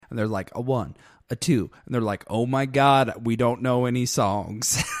And they're like, a 1, a 2. And they're like, oh my God, we don't know any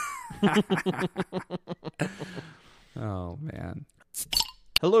songs. Oh, man.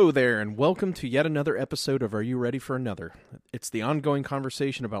 Hello there, and welcome to yet another episode of Are You Ready for Another? It's the ongoing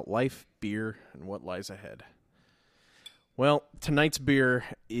conversation about life, beer, and what lies ahead. Well, tonight's beer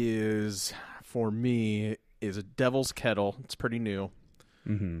is, for me, is a Devil's Kettle. It's pretty new.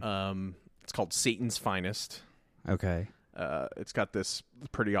 Mm-hmm. It's called Satan's Finest. Okay. It's got this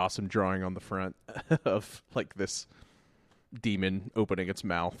pretty awesome drawing on the front of, like, this demon opening its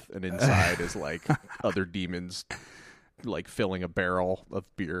mouth, and inside is, like, other demons like filling a barrel of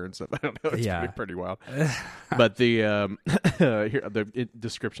beer and stuff. I don't know. It's pretty wild. But the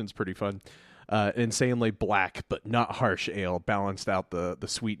description's pretty fun. Insanely black but not harsh ale balanced out the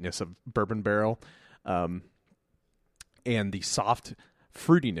sweetness of bourbon barrel, and the soft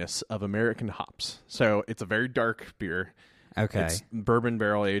fruitiness of American hops. So it's a very dark beer. Okay. It's bourbon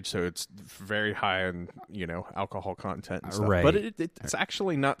barrel aged, so it's very high in, alcohol content and stuff. Right. But it's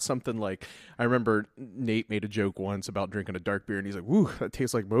actually not something like, I remember Nate made a joke once about drinking a dark beer, and he's like, "Woo, that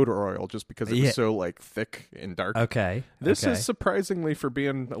tastes like motor oil," just because it was so like thick and dark. Okay. This is surprisingly, for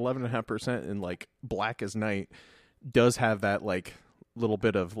being 11.5% and like black as night, does have that like little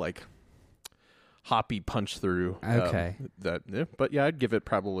bit of like hoppy punch through. Okay. But yeah, I'd give it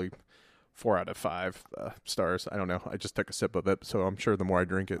probably 4 out of 5 stars. I don't know. I just took a sip of it, so I'm sure the more I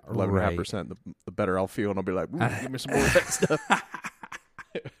drink it, 11.5%, the better I'll feel, and I'll be like, give me some more of that stuff.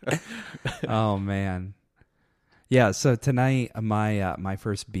 Oh man, yeah. So tonight, my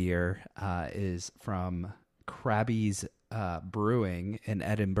first beer is from Krabby's Brewing in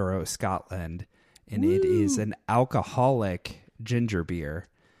Edinburgh, Scotland, and it is an alcoholic ginger beer.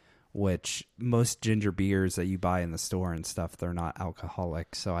 Which most ginger beers that you buy in the store and stuff, they're not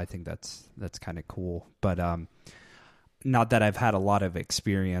alcoholic. So I think that's kind of cool. But not that I've had a lot of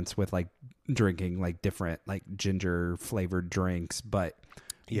experience with like drinking like different like ginger flavored drinks, but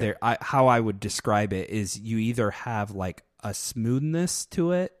how I would describe it is you either have like a smoothness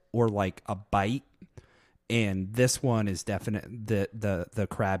to it or like a bite. And this one is definite. The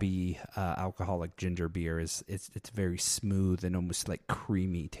Krabby alcoholic ginger beer it's very smooth and almost like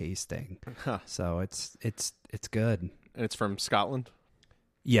creamy tasting. Huh. So it's good. And it's from Scotland?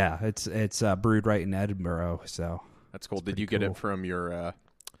 Yeah, it's brewed right in Edinburgh. So that's cool. Did you get it from your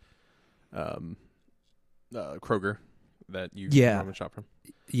Kroger that you normally shop from?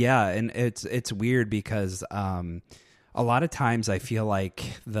 Yeah, and it's weird because a lot of times I feel like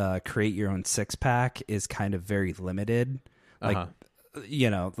the create your own 6-pack is kind of very limited. Like,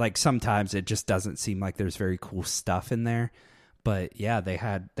 like sometimes it just doesn't seem like there's very cool stuff in there. But yeah, they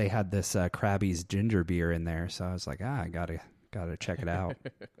had this Krabby's ginger beer in there. So I was like, I gotta check it out.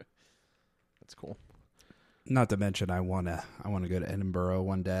 That's cool. Not to mention I wanna go to Edinburgh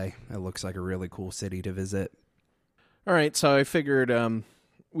one day. It looks like a really cool city to visit. All right. So I figured,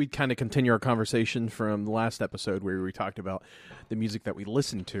 we'd kind of continue our conversation from the last episode where we talked about the music that we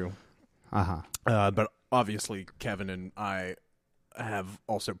listened to. But obviously, Kevin and I have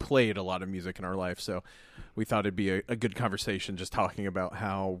also played a lot of music in our life, so we thought it'd be a good conversation just talking about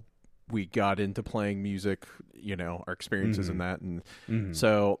how we got into playing music, our experiences in that. And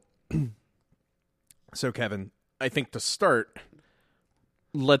so Kevin, I think to start,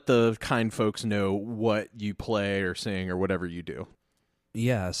 let the kind folks know what you play or sing or whatever you do.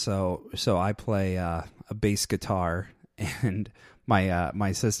 Yeah, so I play a bass guitar, and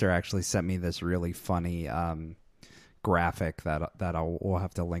my sister actually sent me this really funny graphic that we'll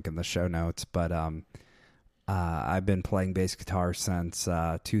have to link in the show notes. But I've been playing bass guitar since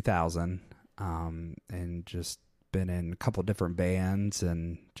 2000, and just been in a couple different bands,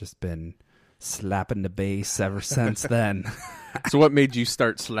 and just been slapping the bass ever since then. So, what made you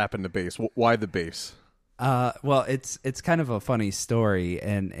start slapping the bass? Why the bass? Well, it's kind of a funny story,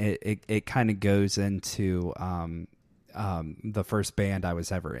 and it kind of goes into the first band I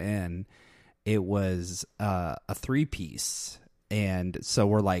was ever in. It was a 3-piece, and so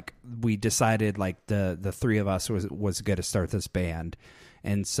we decided like the three of us was good to start this band,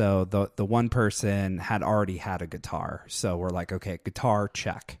 and so the one person had already had a guitar, so we're like, okay, guitar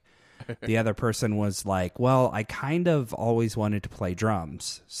check. The other person was like, well, I kind of always wanted to play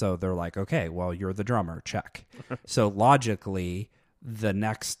drums. So they're like, okay, well, you're the drummer, check. So logically, the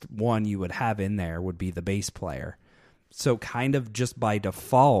next one you would have in there would be the bass player. So kind of just by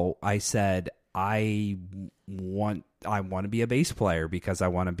default, I said, I want to be a bass player because I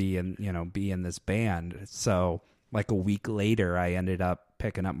want to be in this band. So like a week later, I ended up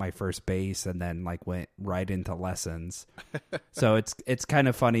picking up my first bass and then like went right into lessons. So it's kind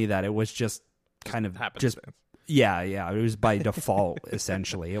of funny that it was just kind of just Yeah, it was by default,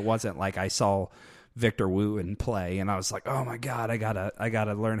 essentially. It wasn't like I saw Victor Wooten play and I was like, oh my God, I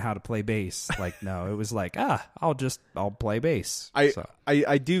gotta learn how to play bass. Like, no, it was like, I'll play bass.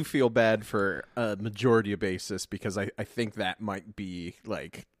 I do feel bad for a majority of bassists because I think that might be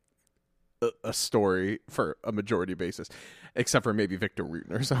like a story for a majority of bassists, except for maybe Victor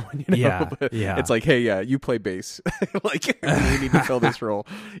Wooten or someone, But it's like, hey, you play bass. Like, we need to fill this role.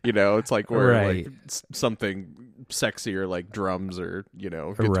 It's like where like something sexier like drums or,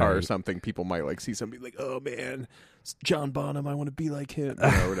 guitar or something, people might like see somebody like, oh man, it's John Bonham, I want to be like him,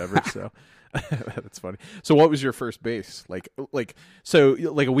 or whatever. So that's funny. So what was your first bass? Like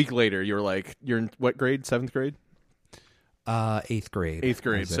a week later, you're in what grade? 7th grade? 8th grade. 8th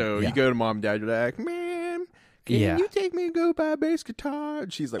grade. So you go to mom and dad, you're like, man, can you take me to go buy a bass guitar?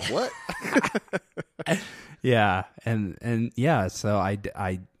 And she's like, what? Yeah. And yeah, so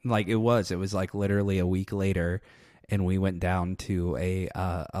I like, it was like literally a week later, and we went down to a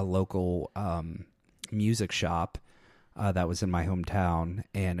local music shop that was in my hometown,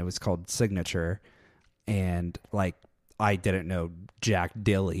 and it was called Signature. And like, I didn't know jack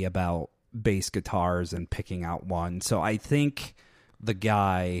dilly about bass guitars and picking out one. So I think the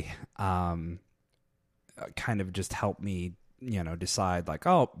guy kind of just helped me, decide like,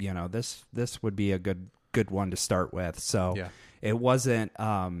 oh, this would be a good one to start with. So it wasn't,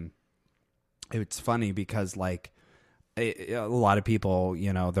 it's funny because like a lot of people,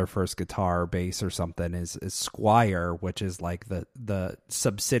 their first guitar, bass or something is Squier, which is like the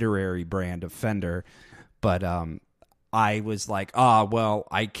subsidiary brand of Fender. But I was like, well,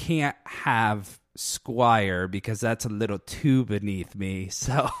 I can't have Squier because that's a little too beneath me.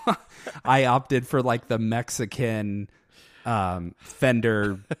 So I opted for like the Mexican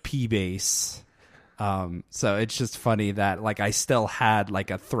Fender P bass. So it's just funny that like I still had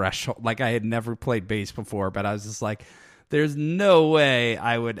like a threshold, like I had never played bass before, but I was just like, there's no way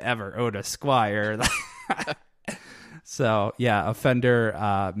I would ever own a Squier. So yeah, a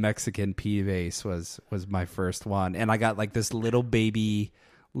Fender Mexican P bass was my first one, and I got like this little baby,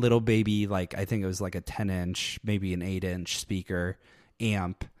 like I think it was like a 10-inch, maybe an 8-inch speaker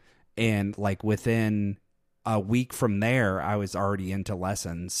amp, and like within a week from there, I was already into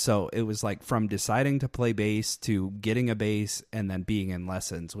lessons. So it was like from deciding to play bass to getting a bass and then being in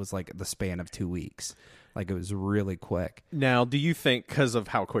lessons was like the span of 2 weeks. Like it was really quick. Now, do you think, because of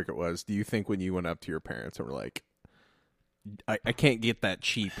how quick it was, do you think when you went up to your parents and were like, I can't get that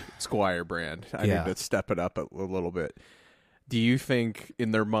cheap Squier brand, I need to step it up a little bit, do you think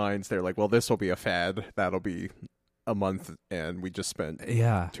in their minds they're like, well, this will be a fad, that'll be a month, and we just spent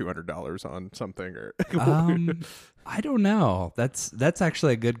 $200 on something? Or I don't know. That's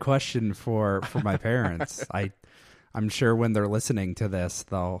actually a good question for my parents. I'm sure when they're listening to this,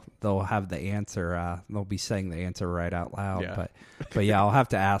 they'll have the answer. They'll be saying the answer right out loud. Yeah. But yeah, I'll have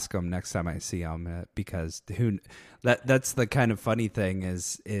to ask them next time I see them, because that's the kind of funny thing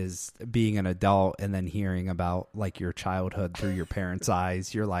is being an adult and then hearing about like your childhood through your parents'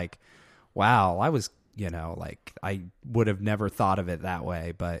 eyes. You're like, wow, I was, like I would have never thought of it that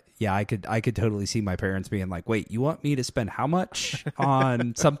way. But yeah, I could totally see my parents being like, wait, you want me to spend how much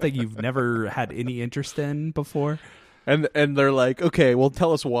on something you've never had any interest in before? And they're like, okay, well,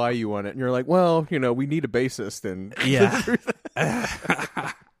 tell us why you want it. And you're like, well, we need a bassist. And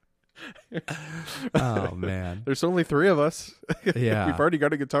oh man, there's only 3 of us. Yeah, we've already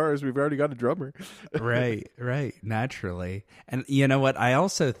got a guitarist, we've already got a drummer. right, naturally. And you know what? I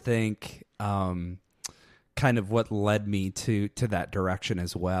also think kind of what led me to that direction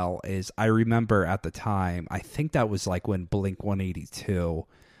as well is I remember at the time, I think that was like when Blink-182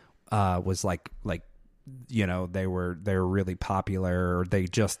 was like they were really popular, or they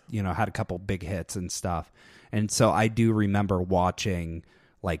just had a couple big hits and stuff. And so I do remember watching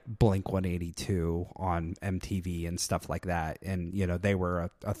like Blink-182 on MTV and stuff like that, and they were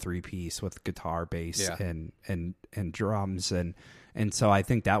a 3-piece with guitar, bass, and drums, and so I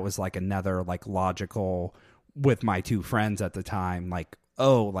think that was like another like logical, with my 2 friends at the time, like,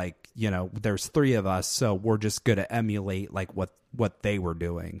 oh, like there's 3 of us, so we're just gonna emulate like what they were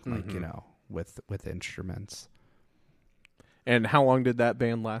doing, like with instruments. And how long did that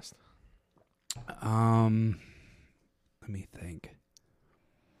band last? Let me think.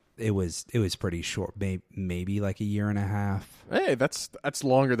 It was pretty short, maybe like a year and a half. Hey, that's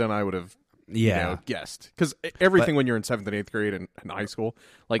longer than I would have guessed. Because everything when you're in 7th and 8th grade in high school,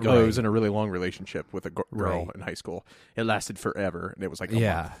 like, I was in a really long relationship with a girl in high school. It lasted forever, and it was like a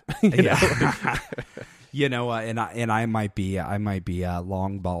month. And I might be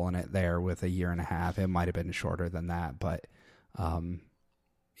long balling it there with a year and a half. It might have been shorter than that, but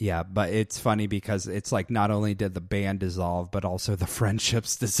Yeah, but it's funny because it's like not only did the band dissolve, but also the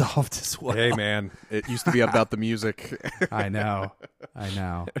friendships dissolved as well. Hey, man, it used to be about the music. I know.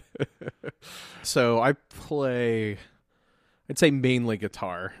 So I play, I'd say mainly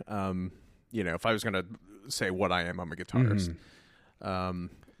guitar. If I was going to say what I am, I'm a guitarist.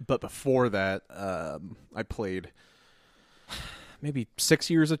 But before that, I played maybe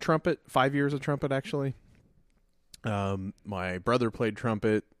 6 years of trumpet, 5 years of trumpet, actually. My brother played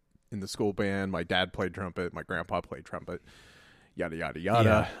trumpet in the school band. My dad played trumpet. My grandpa played trumpet. Yada, yada,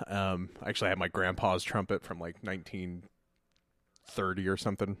 yada. I actually had my grandpa's trumpet from like 1930 or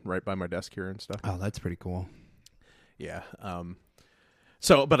something right by my desk here and stuff. Oh, that's pretty cool. Yeah.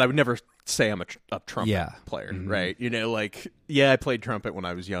 But I would never say I'm a trumpet player, right? I played trumpet when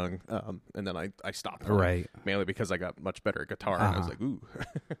I was young, and then I stopped playing, right? Mainly because I got much better at guitar, and I was like, ooh,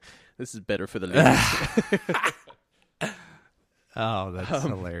 this is better for the ladies. Oh, that's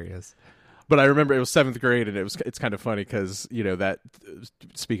hilarious. But I remember it was 7th grade, and it's kind of funny because, that,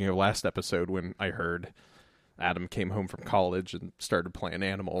 speaking of last episode, when I heard Adam came home from college and started playing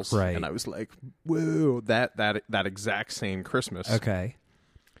Animals, right. And I was like, whoa, that exact same Christmas. Okay.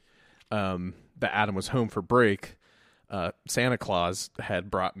 That Adam was home for break, Santa Claus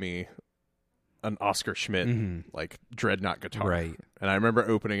had brought me an Oscar Schmidt like dreadnought guitar, right? And I remember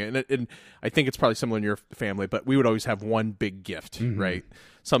opening it, and I think it's probably similar in your family, but we would always have one big gift, right?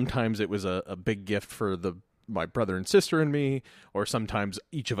 Sometimes it was a big gift for my brother and sister and me, or sometimes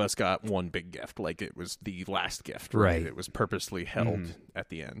each of us got one big gift, like it was the last gift, right? It was purposely held at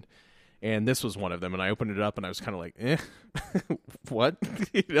the end. And this was one of them, and I opened it up, and I was kind of like, what?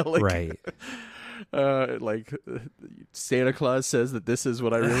 Right. Santa Claus says that this is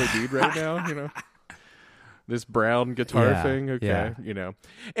what I really need right now, this brown guitar thing. Okay.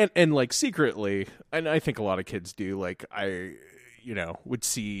 And like secretly, and I think a lot of kids do, like I, would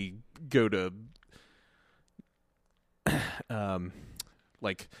go to,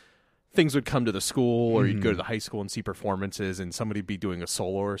 like things would come to the school, or you'd go to the high school and see performances, and somebody'd be doing a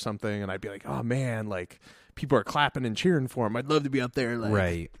solo or something, and I'd be like, oh man, like people are clapping and cheering for him. I'd love to be up there, like,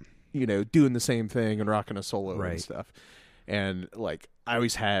 right. Doing the same thing and rocking a solo and stuff. And like, I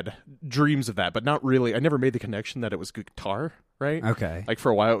always had dreams of that, but not really. I never made the connection that it was guitar, right? Okay. Like for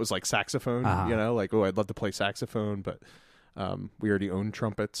a while it was like saxophone, like, oh, I'd love to play saxophone, but we already owned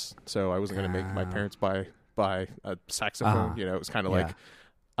trumpets, so I wasn't going to make my parents buy a saxophone. It was kind of like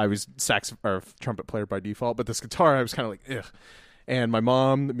I was trumpet player by default, but this guitar, I was kind of like, ugh. And my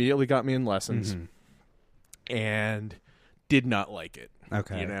mom immediately got me in lessons and did not like it.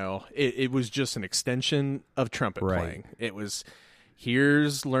 Okay. It was just an extension of trumpet playing. It was,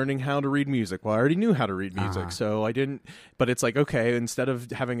 here's learning how to read music. Well, I already knew how to read music, so I didn't. But it's like, okay, instead of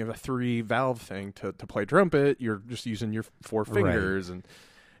having a 3-valve thing to play trumpet, you're just using your 4 fingers,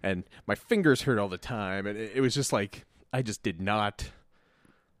 and my fingers hurt all the time. And it was just like, I just did not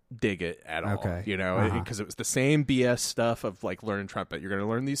dig it at all, because it was the same BS stuff of like learning trumpet. You're going to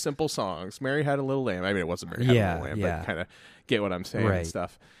learn these simple songs. Mary Had a Little Lamb. I mean, it wasn't Mary Had a Little Lamb, but kind of get what I'm saying and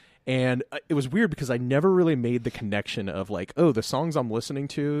stuff. And it was weird because I never really made the connection of like, oh, the songs I'm listening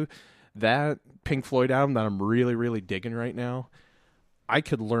to, that Pink Floyd album that I'm really, really digging right now, I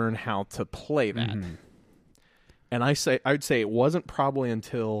could learn how to play that. And I would say it wasn't probably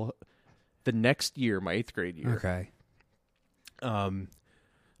until the next year, my 8th grade year. Okay.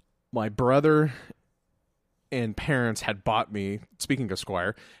 My brother and parents had bought me, speaking of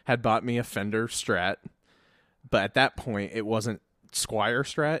Squire, had bought me a Fender Strat. But at that point, it wasn't Squire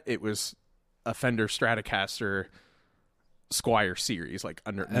Strat. It was a Fender Stratocaster Squire series, like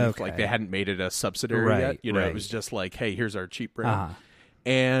underneath. Like they hadn't made it a subsidiary yet. It was just like, hey, here's our cheap brand.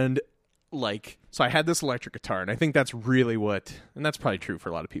 And like, so I had this electric guitar, and I think that's really and that's probably true for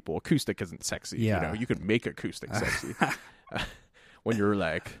a lot of people. Acoustic isn't sexy. You could make acoustic sexy when you're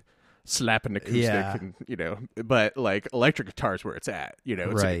like slapping acoustic and but like electric guitar is where it's at,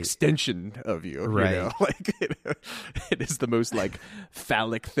 it's an extension of you, like it is the most like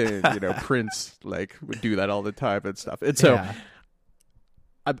phallic thing, Prince like would do that all the time and stuff. And so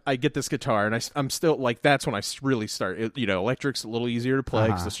I get this guitar, and I'm still like, that's when I really start. Electric's a little easier to play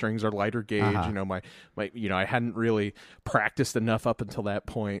because the strings are lighter gauge. My I hadn't really practiced enough up until that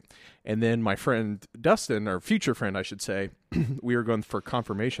point. And then my friend Dustin, or future friend, I should say, we were going for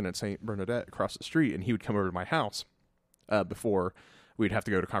confirmation at St. Bernadette across the street, and he would come over to my house before we'd have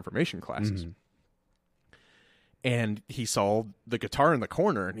to go to confirmation classes. And he saw the guitar in the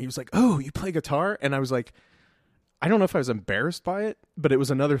corner, and he was like, "Oh, you play guitar?" And I was like, I don't know if I was embarrassed by it, but it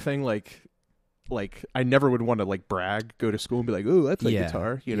was another thing like I never would want to like brag, go to school and be like, "Oh, I play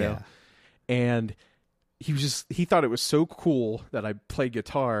guitar," And he thought it was so cool that I played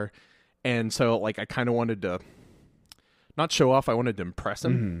guitar, and so like I kind of wanted to not show off, I wanted to impress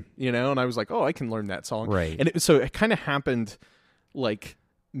him, you know, and I was like, oh, I can learn that song. Right. And so it kind of happened like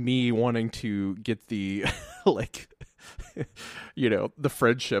me wanting to get the like you know, the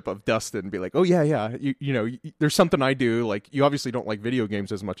friendship of Dustin, be like, oh yeah, you know, there's something I do, like you obviously don't like video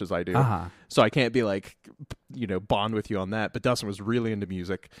games as much as I do, so I can't be like, you know, bond with you on that. But Dustin was really into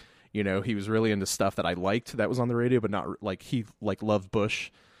music, you know, he was really into stuff that I liked that was on the radio, but not like he like loved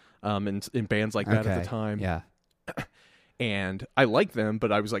Bush and in bands like that at the time. Yeah. And I liked them,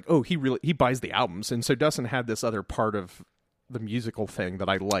 but I was like, oh, he buys the albums. And so Dustin had this other part of the musical thing that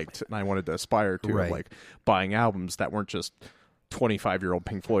I liked and I wanted to aspire to, Right. like buying albums that weren't just 25-year-old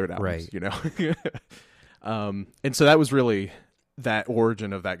Pink Floyd albums, Right. you know? And so that was really that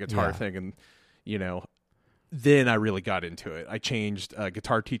origin of that guitar thing. And, you know, then I really got into it. I changed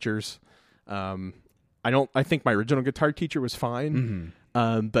guitar teachers. I think my original guitar teacher was fine.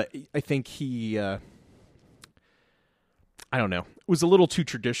 But I think he, I don't know, it was a little too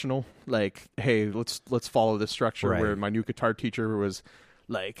traditional. Like, hey, let's follow this structure. Right. Where my new guitar teacher was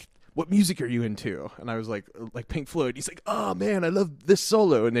like, what music are you into? And I was like Pink Floyd. He's like, oh man, I love this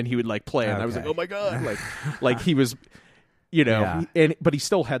solo. And then he would like play it. And I was like, oh my God. like he was, you know, but he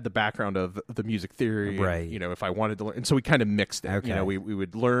still had the background of the music theory. Right. And, you know, if I wanted to learn. And so we kind of mixed it. Okay. You know, we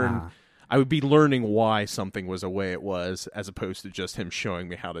would learn. I would be learning why something was the way it was, as opposed to just him showing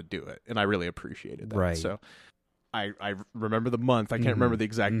me how to do it. And I really appreciated that. Right. So I remember the month. I can't remember the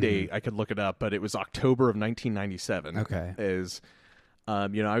exact date. I could look it up, but it was October of 1997. Okay.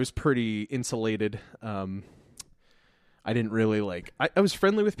 You know, I was pretty insulated. I didn't really like, I was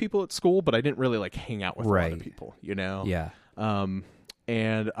friendly with people at school, but I didn't really like hang out with a lot of people, you know? Yeah.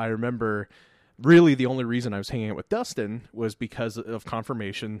 And I remember really the only reason I was hanging out with Dustin was because of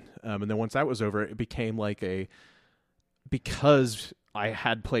confirmation. And then once that was over, it became like because I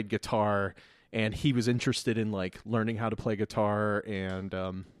had played guitar and he was interested in like learning how to play guitar and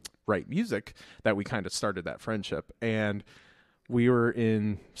write music, that we kind of started that friendship. And we were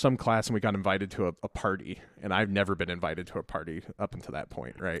in some class and we got invited to a party, and I've never been invited to a party up until that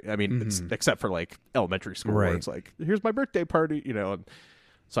point, right? I mean, it's, except for like elementary school, where it's like, here's my birthday party, you know? And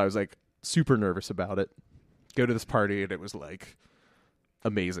so I was like super nervous about it. Go to this party, and it was like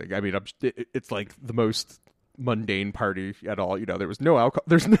amazing. I mean, it's like the most mundane party at all, you know. There was no alcohol,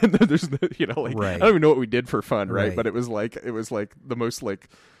 there's no, you know, like I don't even know what we did for fun, right? But it was like the most like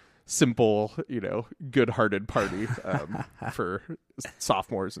simple, you know, good-hearted party for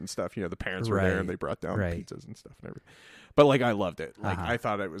sophomores and stuff. You know, the parents were there and they brought down pizzas and stuff and everything. But like I loved it. Like I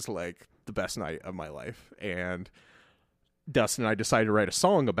thought it was like the best night of my life. And Dustin and I decided to write a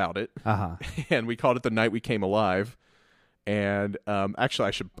song about it, and we called it The Night We Came Alive. And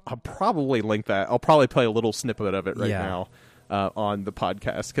actually, I'll probably link that. I'll probably play a little snippet of it right now on the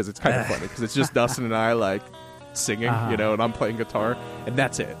podcast, because it's kind of funny, because it's just Dustin and I like singing, you know, and I'm playing guitar, and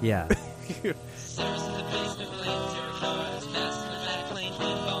that's it. Yeah.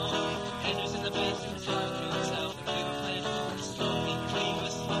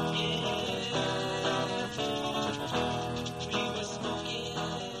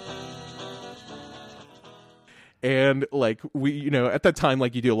 And like we, you know, at that time,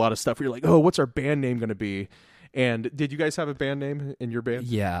 like you do a lot of stuff where you're like, oh, what's our band name going to be? And did you guys have a band name in your band?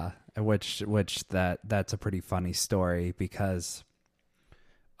 Yeah, which that's a pretty funny story, because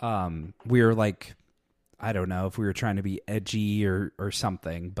we were like, I don't know if we were trying to be edgy or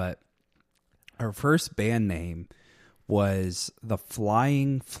something, but our first band name was the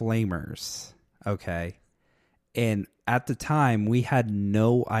Flying Flamers, okay? And at the time, we had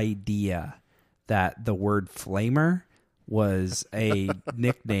no idea that the word flamer was a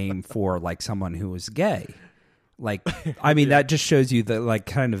nickname for like someone who was gay. Like, I mean, that just shows you the like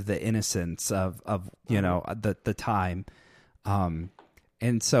kind of the innocence of you know, the time.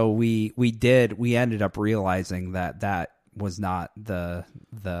 And so we ended up realizing that was not the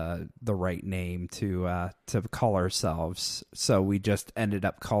right name to call ourselves. So we just ended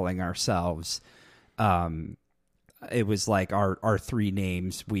up calling ourselves, it was like our three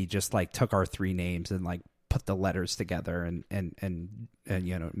names. We just like took our three names and like put the letters together and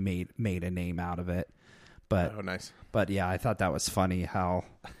you know, made a name out of it. But oh, nice. But yeah, I thought that was funny how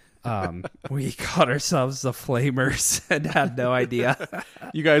we called ourselves the Flamers and had no idea.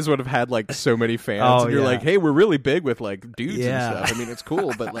 You guys would have had like so many fans, and you're like, hey, we're really big with like dudes and stuff. I mean, it's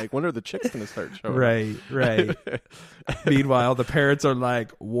cool, but like, when are the chicks going to start showing up? Right. Meanwhile, the parents are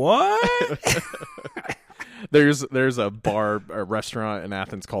like, what? There's a restaurant in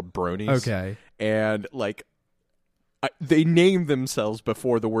Athens called Bronies. Okay. And like they named themselves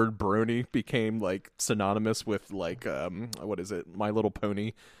before the word brony became like synonymous with like what is it, My Little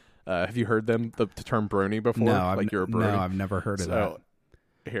Pony. Have you heard the term brony before? No, You're a brony. No, I've never heard of that.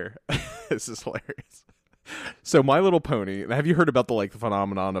 Here, this is hilarious. So My Little Pony. Have you heard about the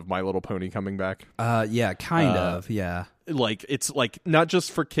phenomenon of My Little Pony coming back? Yeah, kind of. Yeah. Like it's like not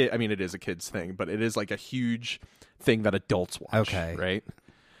just for kids. I mean, it is a kids thing, but it is like a huge thing that adults watch. Okay. Right.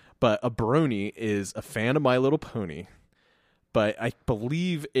 But a brony is a fan of My Little Pony, but I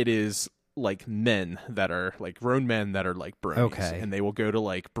believe it is like men that are like grown men that are like bronies. Okay. And they will go to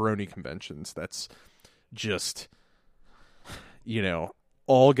like brony conventions. That's just,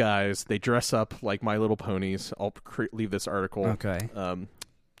 all guys. They dress up like My Little Ponies. I'll leave this article. Okay.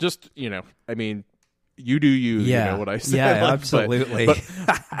 Just, I mean, you do you, yeah. You know what I say. Yeah, absolutely.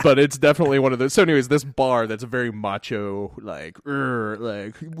 But it's definitely one of those. So anyways, this bar that's a very macho,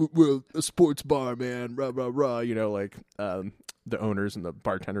 well, a sports bar, man, rah, rah, rah, the owners and the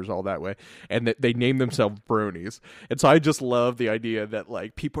bartenders all that way. And they name themselves bronies. And so I just love the idea that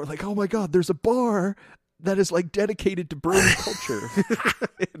like people are like, oh my God, there's a bar that is like dedicated to brony culture.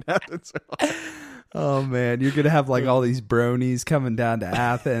 Oh man, you're going to have like all these bronies coming down to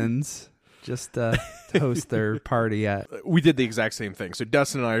Athens. Just to host their party at. We did the exact same thing. So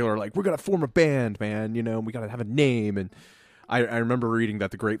Dustin and I were like, we're going to form a band, man. We got to have a name. And I remember reading that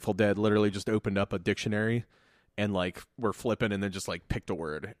the Grateful Dead literally just opened up a dictionary and like were flipping and then just like picked a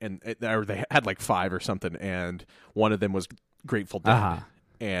word. And or they had like 5 or something. And one of them was Grateful Dead. Uh-huh.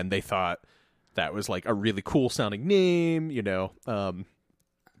 And they thought that was like a really cool sounding name, all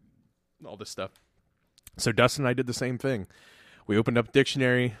this stuff. So Dustin and I did the same thing. We opened up a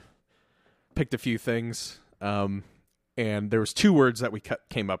dictionary, picked a few things, and there was 2 words that we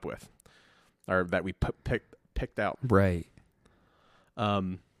came up with, or that we picked out. Right.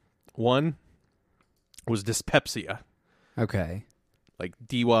 One was dyspepsia. Okay. Like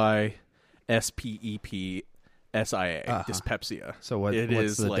DYSPEPSIA, dyspepsia. So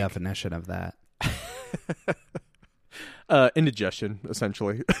what's the definition of that? Indigestion,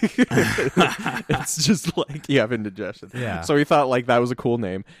 essentially. It's just like you have indigestion. Yeah. So we thought like that was a cool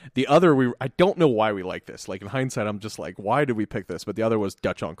name. The other, I don't know why we like this. Like in hindsight, I'm just like, why did we pick this? But the other was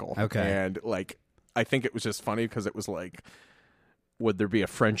Dutch Uncle. Okay. And like, I think it was just funny because it was like, would there be a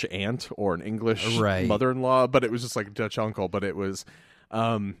French aunt or an English mother-in-law? But it was just like Dutch Uncle. But it was,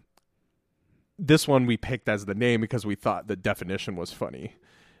 this one we picked as the name because we thought the definition was funny.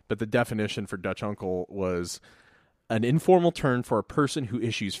 But the definition for Dutch Uncle was an informal term for a person who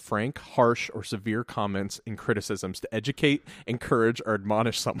issues frank, harsh, or severe comments and criticisms to educate, encourage, or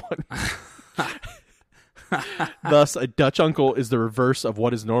admonish someone. Thus, a Dutch uncle is the reverse of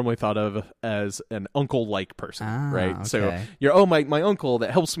what is normally thought of as an uncle-like person, right? Okay. So you're, my uncle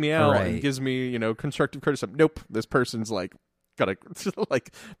that helps me out and gives me, constructive criticism. Nope, this person's like gotta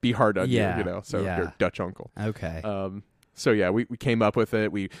like be hard on you, So you're Dutch uncle. Okay. So yeah, we came up with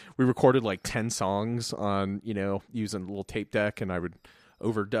it. We recorded like 10 songs on, using a little tape deck, and I would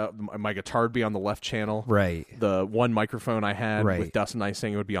overdub. My guitar would be on the left channel. Right. The one microphone I had with Dustin and I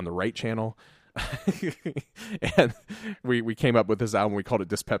singing would be on the right channel. And we came up with this album. We called it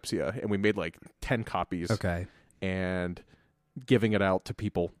Dyspepsia, and we made like 10 copies. Okay. And giving it out to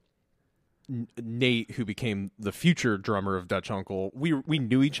people. Nate, who became the future drummer of Dutch Uncle, we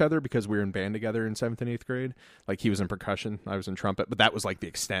knew each other because we were in band together in 7th and 8th grade. Like he was in percussion, I was in trumpet, but that was like the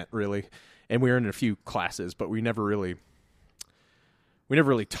extent really. And we were in a few classes, but we never really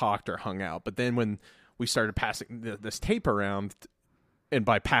talked or hung out. But then when we started passing this tape around, and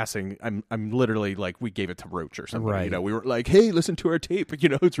by passing, I'm literally like, we gave it to Roach or something. Right. We were like, hey, listen to our tape.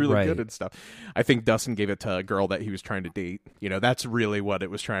 It's really good and stuff. I think Dustin gave it to a girl that he was trying to date. That's really what it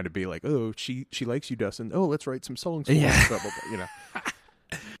was trying to be like. Oh, she likes you, Dustin. Oh, let's write some songs for her. Blah, blah, blah,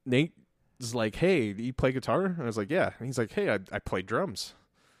 Nate is like, hey, do you play guitar? And I was like, yeah. And he's like, hey, I play drums.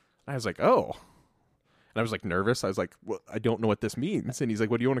 I was like, oh. And I was like nervous. I was like, well, I don't know what this means. And he's like,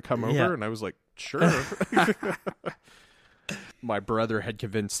 well, do you want to come over? And I was like, sure. My brother had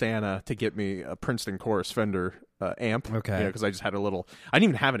convinced Santa to get me a Princeton Chorus Fender amp. Okay. Because I just had a little. I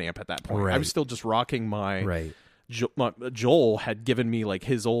didn't even have an amp at that point. Right. I was still just rocking my. Right. Joel had given me like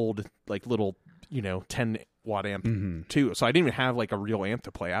his old like little 10-watt amp too. So I didn't even have like a real amp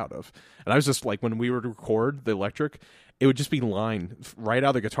to play out of. And I was just like, when we were to record the electric, it would just be line right out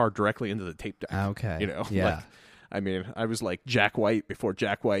of the guitar directly into the tape deck. Okay. Yeah. Like, I was like Jack White before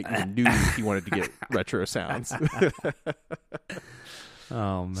Jack White even knew he wanted to get retro sounds.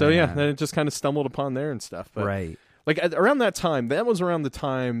 Oh, man. So yeah, then it just kind of stumbled upon there and stuff. But right. Like around that time, that was around the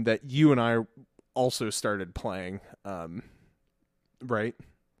time that you and I also started playing, right?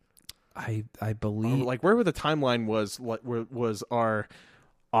 I believe like wherever the timeline was, what was our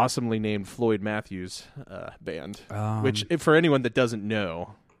awesomely named Floyd Matthews band, which for anyone that doesn't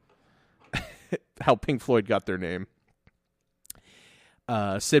know how Pink Floyd got their name,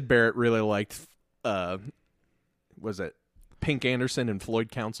 Syd Barrett really liked was it Pink Anderson and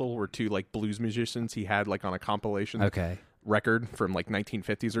Floyd Council were two like blues musicians he had like on a compilation record from like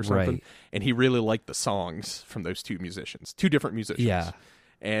 1950s or something, right. and he really liked the songs from those two different musicians. Yeah.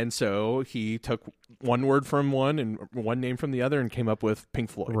 And so he took one word from one and one name from the other and came up with Pink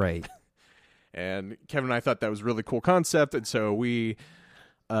Floyd. Right. And Kevin and I thought that was a really cool concept, and so we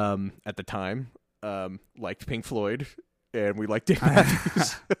at the time liked Pink Floyd, and we liked Dave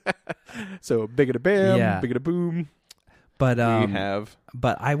Matthews. So big a bam, big a boom. But we have.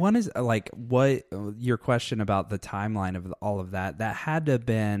 But I want to like what your question about the timeline of all of that. That had to have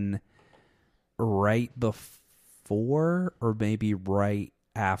been right before, or maybe right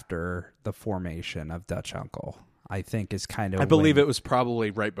after the formation of Dutch Uncle. I think is kind of. I believe it was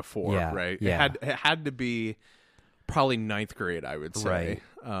probably right before. Yeah, right. Yeah. It had to be probably 9th grade, I would say.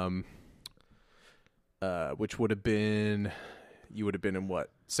 Right. Which would have been, you would have been in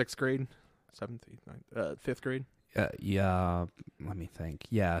what, 6th grade, 7th, 8th, 9th, 5th grade. Yeah, let me think.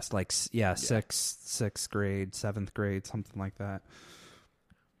 Yeah, it's like sixth grade, 7th grade, something like that.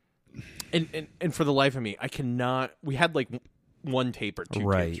 And for the life of me, I cannot. We had like one tape or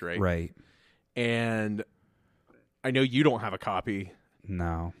two tapes, right? Right. And I know you don't have a copy.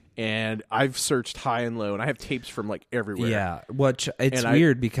 No. And I've searched high and low, and I have tapes from like everywhere. Yeah, which it's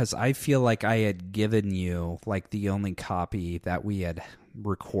weird because I feel like I had given you like the only copy that we had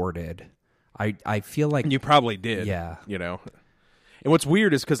recorded. I feel like you probably did. Yeah. You know. And what's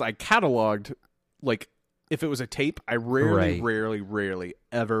weird is because I cataloged, like, if it was a tape, I rarely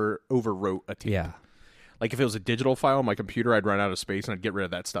ever overwrote a tape. Yeah. Like, if it was a digital file on my computer, I'd run out of space, and I'd get rid of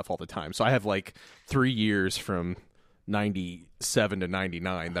that stuff all the time. So I have, like, 3 years from 97 to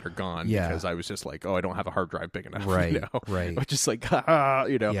 99 that are gone because I was just like, oh, I don't have a hard drive big enough. Right, you know? right. But just like,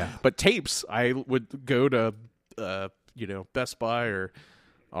 you know. Yeah. But tapes, I would go to, you know, Best Buy or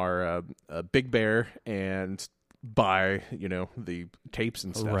Big Bear and buy, you know, the tapes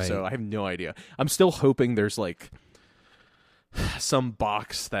and stuff. Right. So I have no idea. I'm still hoping there's like some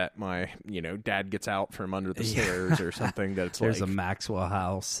box that my, you know, dad gets out from under the stairs or something that's there's like a Maxwell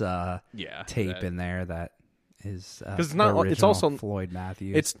House tape in there that is it's not. It's also Floyd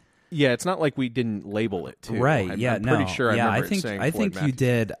Matthews. It's not like we didn't label it too. Right. I'm pretty sure. I think Floyd you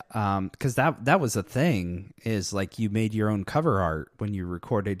did because that was a thing. Is like you made your own cover art when you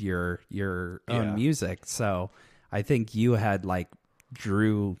recorded your own music. So I think you had like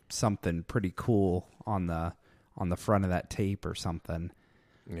drew something pretty cool on the front of that tape or something.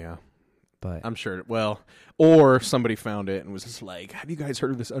 Yeah. But I'm sure. Well, or somebody found it and was just like, "Have you guys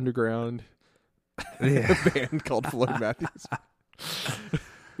heard of this underground band called Floyd Matthews?"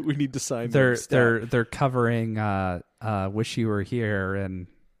 We need to sign. They're covering "Wish You Were Here"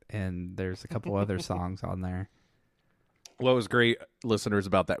 and there's a couple other songs on there. What was great, listeners,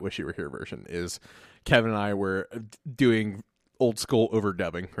 about that "Wish You Were Here" version is Kevin and I were doing old school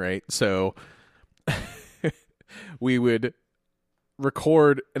overdubbing, right? So we would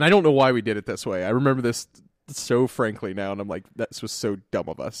record, and I don't know why we did it this way. I remember this so frankly now, and I'm like, this was so dumb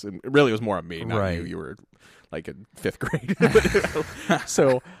of us, and it really was more on me, not you. You were like in 5th grade.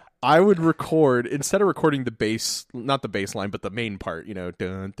 So I would record, instead of recording the bass, not the bass line, but the main part, you know,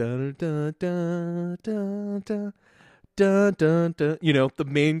 dun, dun, dun, dun, dun, dun, dun, dun, dun, you know, the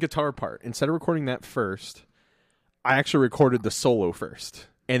main guitar part. Instead of recording that first, I actually recorded the solo first.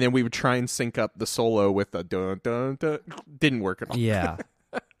 And then we would try and sync up the solo with the dun, dun, dun. Didn't work at all. Yeah.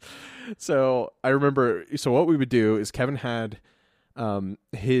 So I remember, so what we would do is Kevin had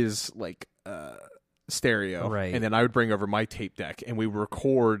his like stereo, right, and then I would bring over my tape deck, and we would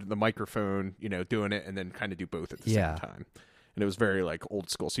record the microphone, you know, doing it, and then kind of do both at the same time. And it was very like old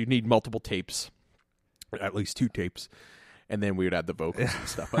school. So you'd need multiple tapes, at least 2 tapes, and then we would add the vocals and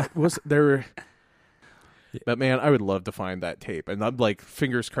stuff. But man, I would love to find that tape, and I'm like,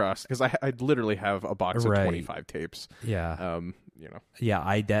 fingers crossed, because I literally have a box of 25 tapes. Yeah. You know. Yeah,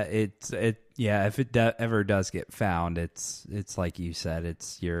 if it ever does get found, it's like you said,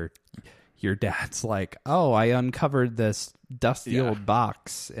 it's your dad's like, oh, I uncovered this dusty old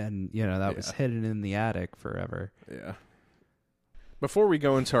box, and you know that was hidden in the attic forever. Yeah. Before we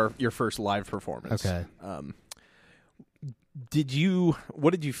go into your first live performance, okay. What did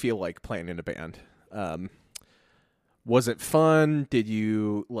you feel like playing in a band? Was it fun? Did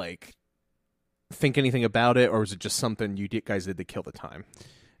you like think anything about it, or was it just something you guys did to kill the time?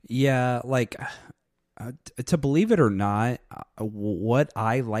 Yeah, like To believe it or not, what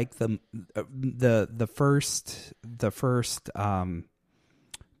I like the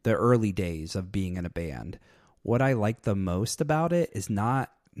early days of being in a band, what I like the most about it is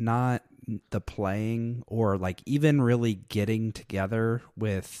not the playing or like even really getting together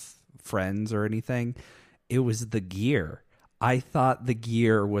with friends or anything. It was the gear. I thought the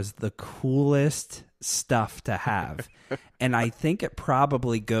gear was the coolest stuff to have. And I think it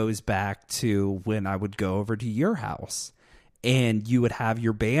probably goes back to when I would go over to your house and you would have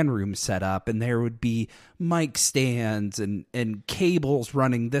your band room set up and there would be mic stands and cables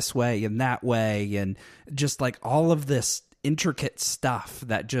running this way and that way and just like all of this intricate stuff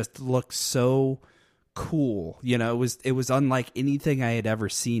that just looked so cool. You know, it was unlike anything I had ever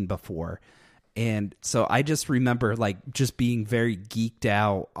seen before. And so I just remember like just being very geeked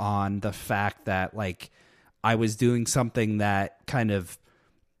out on the fact that like I was doing something that kind of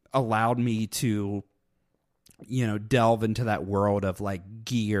allowed me to, you know, delve into that world of like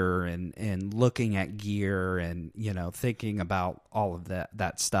gear and looking at gear and, you know, thinking about all of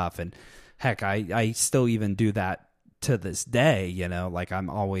that stuff. And heck, I still even do that to this day, you know, like I'm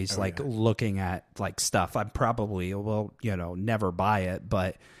always looking at like stuff. I probably will, you know, never buy it,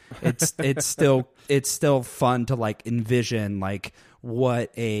 but it's still fun to like envision like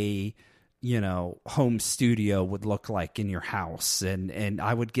what a, you know, home studio would look like in your house. And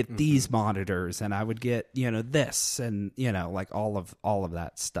I would get these monitors and I would get, you know, this and, you know, like all of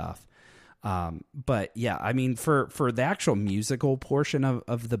that stuff. But yeah, I mean, for the actual musical portion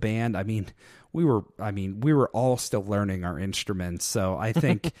of the band, I mean, we were all still learning our instruments. So I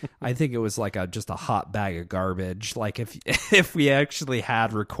think it was like just a hot bag of garbage. Like if we actually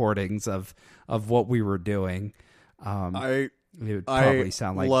had recordings of what we were doing, it would probably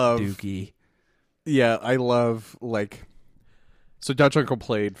sound like Dookie. Yeah, I love like, so Dutch Uncle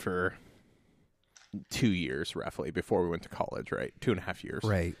played for 2 years roughly before we went to college, right? 2.5 years.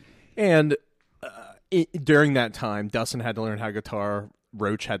 Right. And during that time, Dustin had to learn how to guitar.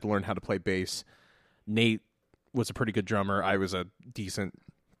 Roach had to learn how to play bass. Nate was a pretty good drummer. I was a decent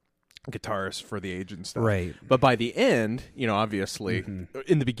guitarist for the age and stuff. Right. But by the end, you know, obviously,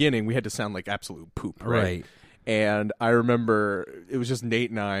 in the beginning, we had to sound like absolute poop, right? And I remember it was just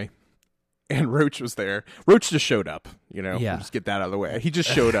Nate and I, and Roach was there. Roach just showed up, you know, just get that out of the way. He just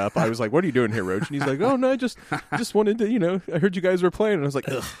showed up. I was like, what are you doing here, Roach? And he's like, oh, no, I just wanted to, you know, I heard you guys were playing. And I was like,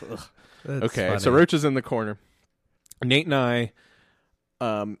 ugh. Okay, funny. So Roach is in the corner. Nate and I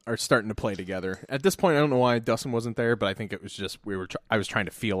are starting to play together. At this point, I don't know why Dustin wasn't there, but I think it was just I was trying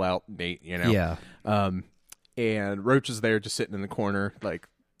to feel out Nate, you know? Yeah. And Roach is there just sitting in the corner, like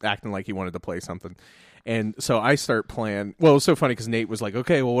acting like he wanted to play something. And so I start playing. Well, it was so funny because Nate was like,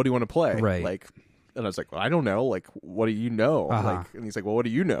 okay, well, what do you want to play? Right. Like, and I was like, well, I don't know. Like, what do you know? Like, and he's like, well, what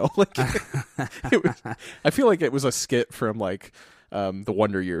do you know? Like, I feel like it was a skit from like the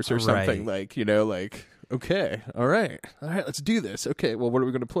Wonder Years or something. Like, you know, like, okay, all right, let's do this. Okay, well, what are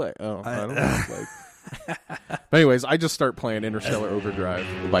we going to play? Oh, I don't know. Like, but anyways, I just start playing Interstellar Overdrive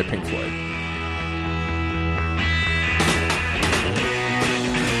by Pink Floyd.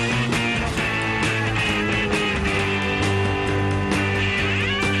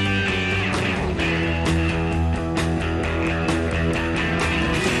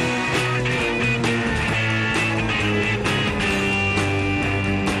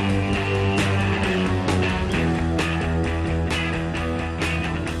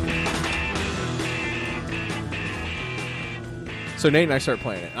 So Nate and I start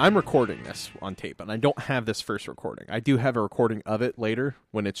playing it. I'm recording this on tape, and I don't have this first recording. I do have a recording of it later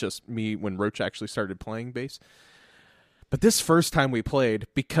when it's just me, when Roach actually started playing bass. But this first time we played,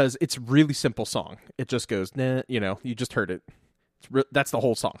 because it's a really simple song, it just goes, nah, you know, you just heard it. That's the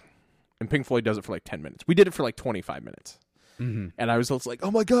whole song. And Pink Floyd does it for like 10 minutes. We did it for like 25 minutes. Mm-hmm. And I was just like,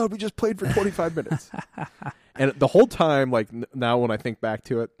 oh my God, we just played for 25 minutes. And the whole time, like now when I think back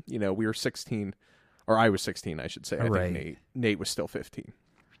to it, you know, we were 16. Or I was 16, I should say. I think Nate was still 15.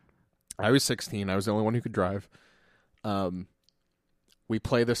 I was 16. I was the only one who could drive. We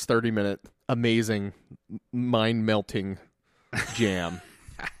play this 30-minute, amazing, mind-melting jam.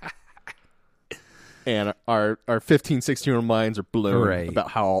 And our 15, 16-year-old minds are blown about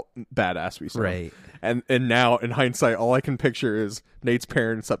how badass we sound. Right. And now, in hindsight, all I can picture is Nate's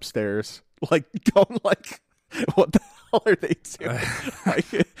parents upstairs, like, going like, what the hell are they doing? Like,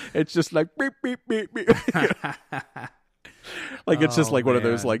 it's just like beep beep beep beep. Like it's just like one of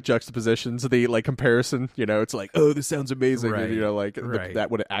those like juxtapositions, the like comparison. You know, it's like, oh, this sounds amazing. And, you know, like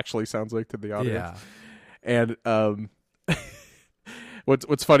that what it actually sounds like to the audience. Yeah. And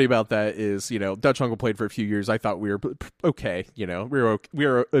what's funny about that is, Dutch Uncle played for a few years. I thought we were okay. We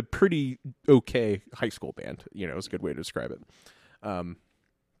were a pretty okay high school band. Is a good way to describe it.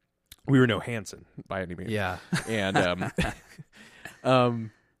 We were no Hanson by any means. Yeah. And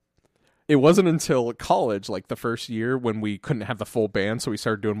it wasn't until college, like the first year, when we couldn't have the full band, so we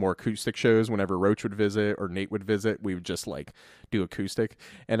started doing more acoustic shows. Whenever Roach would visit or Nate would visit, we would just like do acoustic.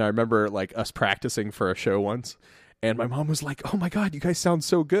 And I remember like us practicing for a show once, and my mom was like, "Oh my God, you guys sound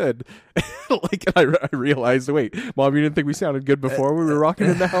so good!" Like, I realized, wait, Mom, you didn't think we sounded good before we were rocking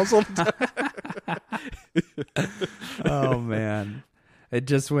in the house all the time? Oh man. It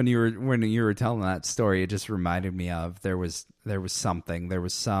just when you were telling that story, it just reminded me of there was some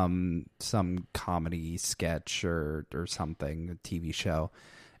comedy sketch or something, a TV show,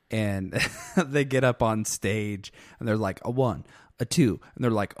 and they get up on stage and they're like, a 1, a 2, and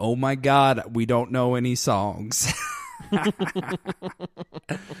they're like, oh my God, we don't know any songs.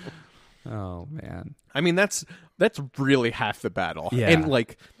 Oh man, I mean that's really half the battle. Yeah. And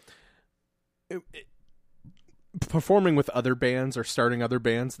like performing with other bands or starting other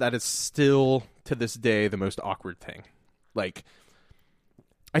bands, that is still to this day the most awkward thing. Like,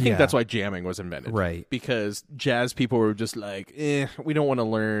 I think that's why jamming was invented, right? Because jazz people were just like, we don't want to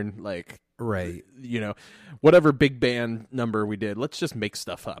learn, like, right, whatever big band number we did, let's just make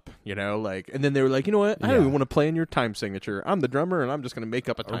stuff up, like. And then they were like, you know what, I don't even want to play in your time signature. I'm the drummer, and I'm just going to make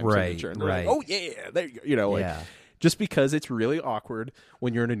up a time signature. And they're like, oh yeah, there you go, like. Yeah. Just because it's really awkward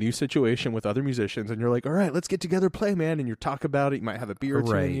when you're in a new situation with other musicians and you're like, all right, let's get together, play, man. And you talk about it. You might have a beer or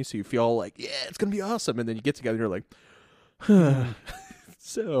two in you, so you feel like, yeah, it's going to be awesome. And then you get together and you're like, huh.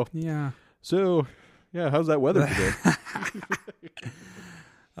 So, yeah, how's that weather today?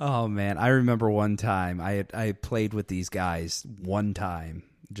 Oh, man. I remember one time I played with these guys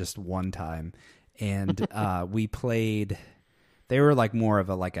just one time. And we played... They were like more of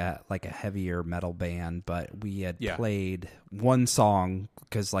a heavier metal band, but we had played one song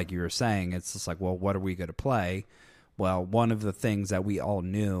because, like you were saying, it's just like, well, what are we going to play? Well, one of the things that we all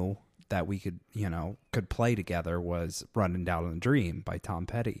knew that we could play together was "Running Down in a Dream" by Tom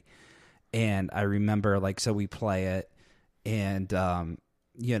Petty, and I remember so we play it, and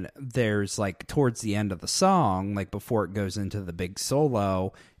there's like towards the end of the song, like before it goes into the big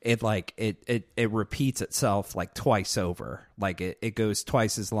solo, it repeats itself like twice over. Like it goes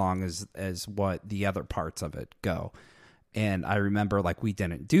twice as long as what the other parts of it go. And I remember like we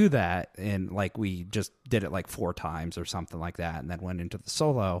didn't do that, and like we just did it like 4 times or something like that, and then went into the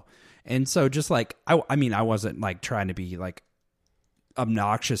solo. And so just like I mean I wasn't like trying to be like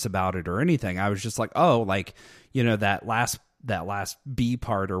obnoxious about it or anything. I was just like, oh, like that last B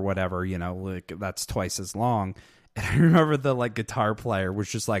part or whatever, like that's twice as long. And I remember the like guitar player was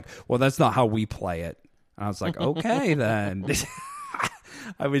just like, well, that's not how we play it. And I was like, okay, then.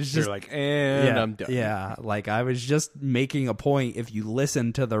 I was just You're like, and I'm done. Yeah. Like I was just making a point. If you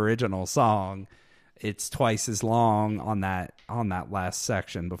listen to the original song, it's twice as long on that last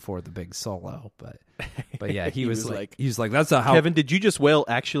section before the big solo. But yeah, he was like, that's not how. Kevin, did you just wail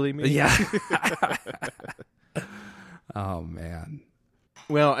actually me? Yeah. Oh man.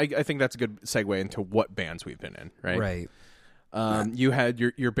 Well, I think that's a good segue into what bands we've been in, right? Right. You had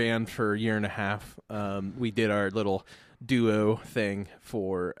your band for a year and a half. We did our little duo thing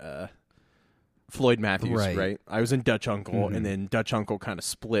for Floyd Matthews, right? I was in Dutch Uncle, and then Dutch Uncle kind of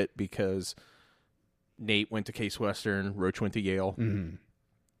split because Nate went to Case Western, Roach went to Yale,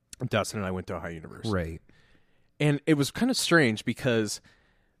 Dustin and I went to Ohio University. Right. And it was kind of strange because,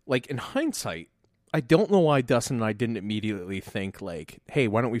 like, in hindsight, I don't know why Dustin and I didn't immediately think, like, hey,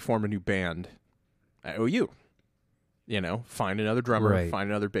 why don't we form a new band at OU? Find another drummer, find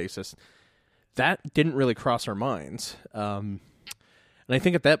another bassist. That didn't really cross our minds. And I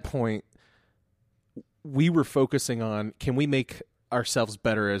think at that point, we were focusing on, can we make ourselves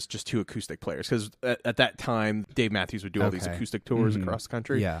better as just 2 acoustic players? Because at that time, Dave Matthews would do all these acoustic tours across the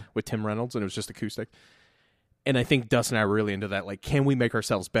country with Tim Reynolds, and it was just acoustic. And I think Dustin and I were really into that. Like, can we make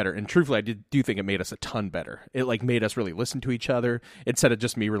ourselves better? And truthfully, I do think it made us a ton better. It like made us really listen to each other instead of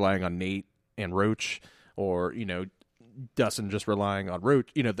just me relying on Nate and Roach, or Dustin just relying on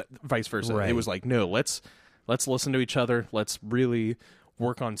Roach. Vice versa. Right. It was like, no, let's listen to each other. Let's really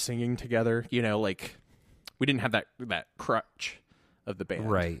work on singing together. Like we didn't have that crutch of the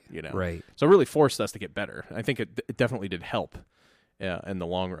band. Right. Right. So it really forced us to get better. I think it definitely did help. In the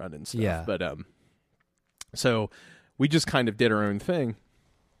long run and stuff. Yeah. But so we just kind of did our own thing.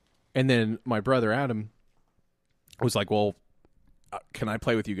 And then my brother, Adam, was like, well, can I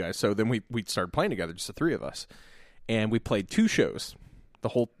play with you guys? So then we started playing together, just the 3 of us. And we played 2 shows the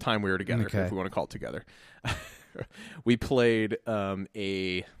whole time we were together, if we want to call it together. we played I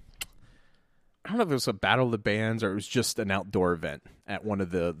don't know if it was a Battle of the Bands or it was just an outdoor event at one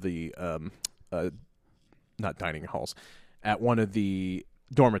of the not dining halls, at one of the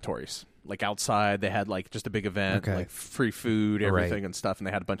dormitories. Like outside, they had like just a big event, like free food, everything and stuff, and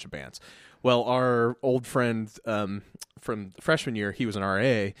they had a bunch of bands. Well, our old friend from freshman year, he was an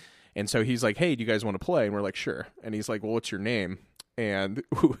RA, and so he's like, "Hey, do you guys want to play?" And we're like, "Sure." And he's like, "Well, what's your name?" And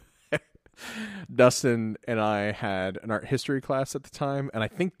Dustin and I had an art history class at the time, and I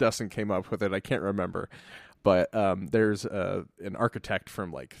think Dustin came up with it. I can't remember. But there's an architect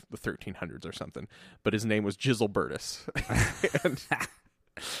from like the 1300s or something, but his name was Giselbertus.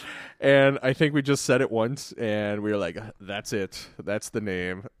 and I think we just said it once, and we were like, that's it. That's the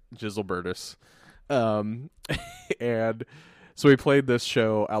name, Giselbertus. And so we played this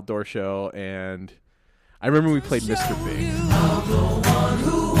outdoor show, and I remember we played Mr. Big. I'm the one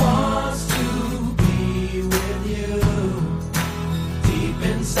who wants to be with you. Deep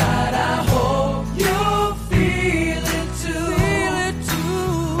inside, I hope you feel it too.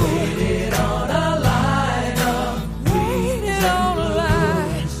 Waited on a line of waited on a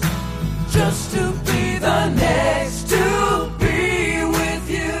line just to be the next to be with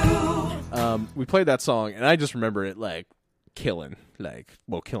you. We played that song, and I just remember it like killing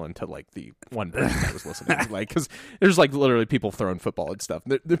to like the one person that was listening, like, because there's like literally people throwing football and stuff.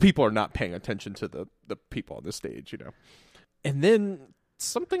 The people are not paying attention to the people on the stage, And then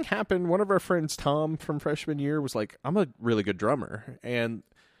something happened. One of our friends, Tom, from freshman year, was like, "I'm a really good drummer," and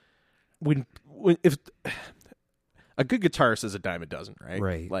when if a good guitarist is a dime a dozen, right?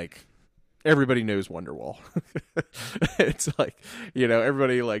 Right. Like everybody knows Wonderwall. It's like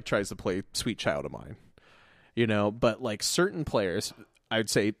everybody like tries to play Sweet Child of Mine. But like certain players, I would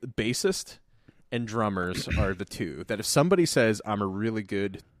say bassist and drummers are the two that if somebody says I'm a really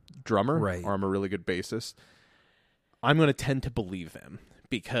good drummer or I'm a really good bassist, I'm going to tend to believe them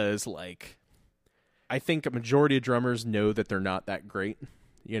because like I think a majority of drummers know that they're not that great,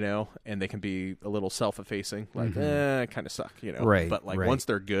 and they can be a little self-effacing, like, I kind of suck, Right. But like once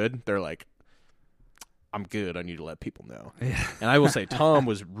they're good, they're like, I'm good. I need to let people know. Yeah. And I will say Tom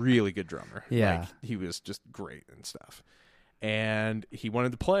was really good drummer. Yeah. Like, he was just great and stuff. And he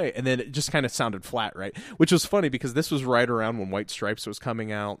wanted to play. And then it just kind of sounded flat, right? Which was funny because this was right around when White Stripes was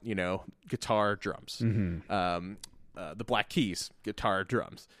coming out, guitar, drums. The Black Keys, guitar,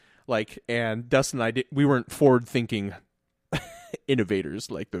 drums. Like, and Dustin and I, we weren't forward-thinking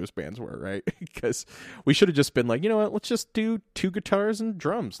innovators like those bands were, right? Because we should have just been like, you know what? Let's just do 2 guitars and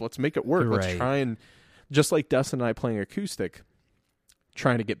drums. Let's make it work. Let's try and... Just like Dustin and I playing acoustic,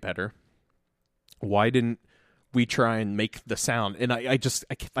 trying to get better. Why didn't we try and make the sound? And I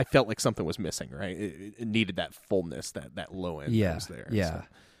felt like something was missing, right? It needed that fullness, that low end that was there. Yeah. So.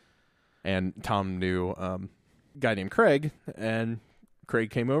 And Tom knew a guy named Craig, and Craig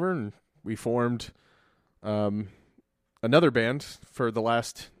came over, and we formed another band for the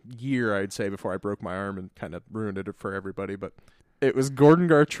last year, I'd say, before I broke my arm and kind of ruined it for everybody, but... It was Gordon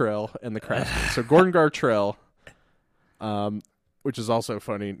Gartrell and the Craftsmen. So Gordon Gartrell, which is also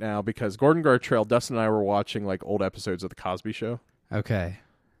funny now because Gordon Gartrell, Dustin and I were watching like old episodes of The Cosby Show. Okay.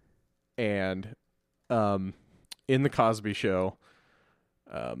 And in The Cosby Show,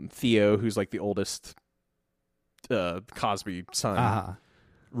 Theo, who's like the oldest Cosby son,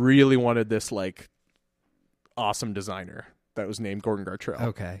 really wanted this like awesome designer that was named Gordon Gartrell.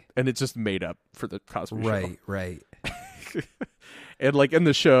 Okay. And it's just made up for The Cosby Show. Right. And like in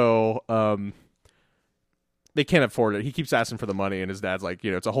the show, they can't afford it. He keeps asking for the money, and his dad's like,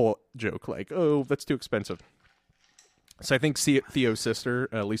 it's a whole joke, like, oh, that's too expensive. So I think Theo's sister,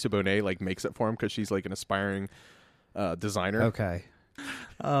 Lisa Bonet, like makes it for him because she's like an aspiring designer. Okay.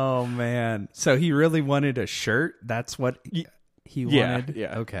 Oh man! So he really wanted a shirt. That's what he wanted.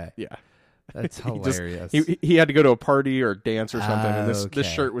 Yeah. Okay. Yeah. That's hilarious. He had to go to a party or a dance or something, and this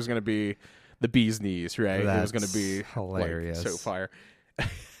shirt was going to be the bee's knees, right? It was going to be hilarious, like, so fire.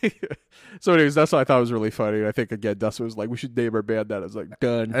 So anyways, that's what I thought was really funny. I think again, Dustin was like, "We should name our band that." I was like,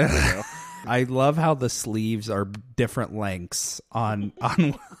 "Done." I love how the sleeves are different lengths on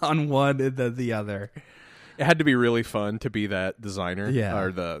one and then the other. It had to be really fun to be that designer,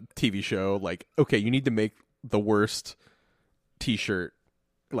 or the TV show. Like, okay, you need to make the worst T-shirt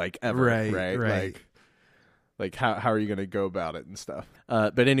like ever, right? Like how are you going to go about it and stuff?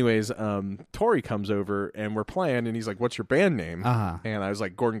 But anyways, Tori comes over and we're playing, and he's like, "What's your band name?" And I was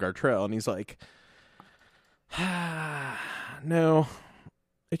like, "Gordon Gartrell," and he's like, "No,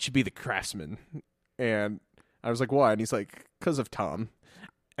 it should be the Craftsmen." And I was like, "Why?" And he's like, "Because of Tom."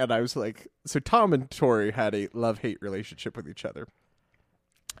 And I was like, so Tom and Tori had a love-hate relationship with each other.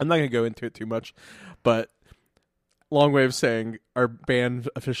 I'm not going to go into it too much, but long way of saying our band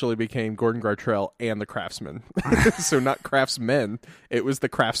officially became Gordon Gartrell and the Craftsmen. So not Craftsmen, it was the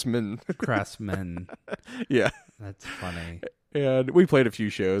Craftsmen. Craftsmen. Yeah. That's funny. And we played a few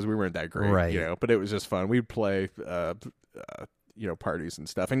shows. We weren't that great, Right. but it was just fun. We'd play, parties and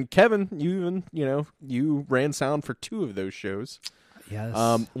stuff. And Kevin, you ran sound for 2 of those shows.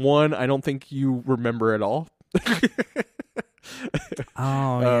 Yes. One, I don't think you remember at all.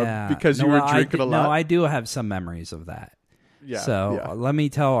 Yeah. Because you were drinking a lot. No, I do have some memories of that. Yeah. So let me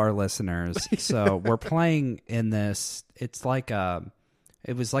tell our listeners. So we're playing in this. It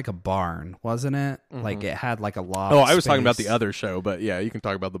was like a barn, wasn't it? Mm-hmm. Like it had like a loft. Oh, I was talking about space. the other show, but yeah, you can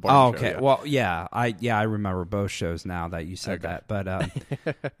talk about the barn Oh, show. okay. Yeah. Well, yeah, I remember both shows now that you said that.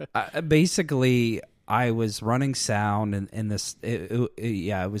 But basically, I was running sound in this.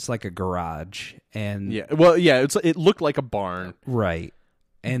 It was like a garage, and it looked like a barn, right,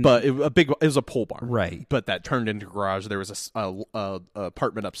 and but it was a pole barn, right. But that turned into garage. There was a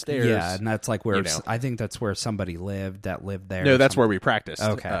apartment upstairs. Yeah, and that's like where I think that's where somebody lived there. No, that's where we practiced.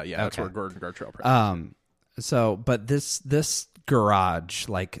 Okay, that's where Gordon Gartrell practiced. So, but this garage,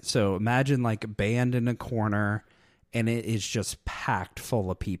 so imagine like a band in a corner, and it is just packed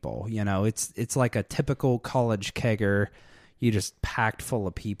full of people. It's like a typical college kegger. You just packed full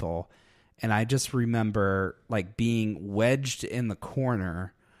of people. And I just remember like being wedged in the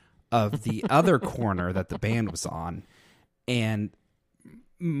corner of the other corner that the band was on. And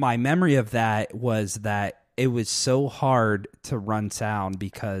my memory of that was that it was so hard to run sound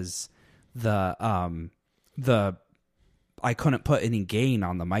because I couldn't put any gain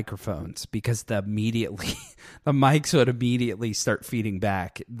on the microphones because the mics would immediately start feeding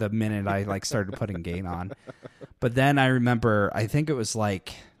back the minute I started putting gain on. But then I remember, I think it was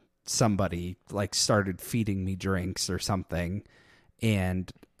like somebody started feeding me drinks or something,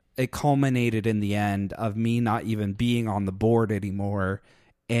 and it culminated in the end of me not even being on the board anymore.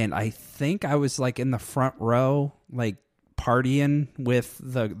 And I think I was in the front row, partying with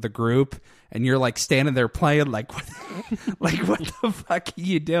the group, and you're standing there playing what the fuck are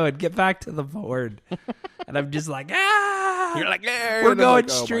you doing? Get back to the board. And I'm just you're yeah, we're going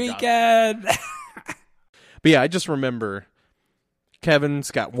streaking. But yeah, I just remember Kevin's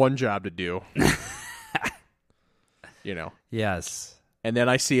got one job to do. Yes. And then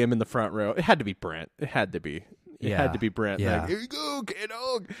I see him in the front row. It had to be Brent. It had to be. It had to be Brent. Yeah. Here you go,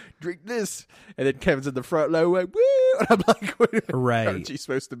 kiddo. Drink this. And then Kevin's in the front row, woo. And I'm like, wait, right. Aren't you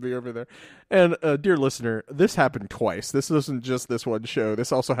supposed to be over there? And dear listener, this happened twice. This wasn't just this one show.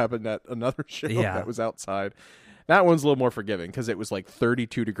 This also happened at another show that was outside. That one's a little more forgiving because it was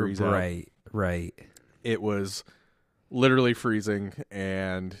 32 degrees out. Right. It was literally freezing,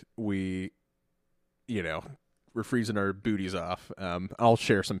 and we're freezing our booties off. I'll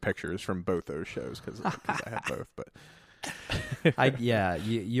share some pictures from both those shows because I have both. But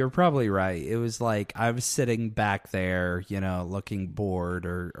you're probably right. It was I was sitting back there, looking bored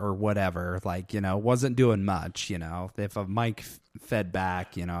or whatever. Wasn't doing much. If a mic fed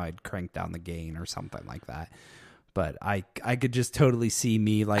back, I'd crank down the gain or something like that. But I could just totally see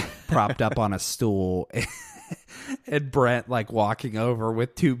me propped up on a stool. And Brent walking over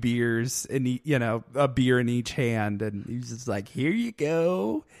with 2 beers and a beer in each hand, and he's just here you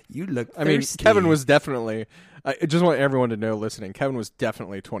go, you look thirsty. I mean, Kevin was definitely, I just want everyone to know listening, Kevin was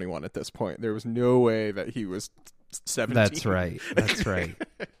definitely 21 at this point. There was no way that he was 17. That's right.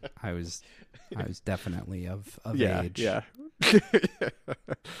 I was definitely of age. Yeah.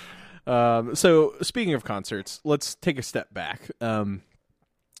 So speaking of concerts, let's take a step back.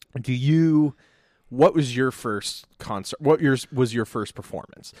 What was your first concert? What was your first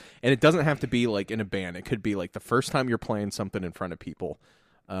performance? And it doesn't have to be in a band. It could be the first time you're playing something in front of people,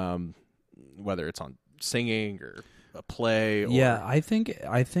 whether it's on singing or a play. Yeah, I think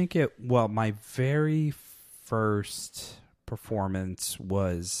it. Well, my very first performance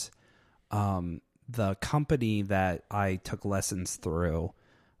was the company that I took lessons through.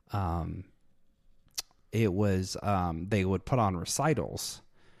 It was they would put on recitals.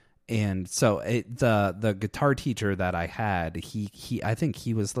 And so the guitar teacher that I had, he I think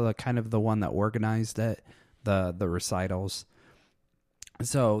he was the kind of the one that organized it, the recitals.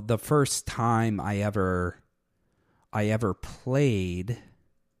 So the first time I ever played,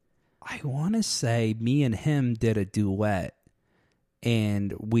 I want to say me and him did a duet,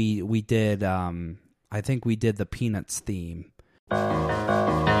 and we did I think we did the Peanuts theme.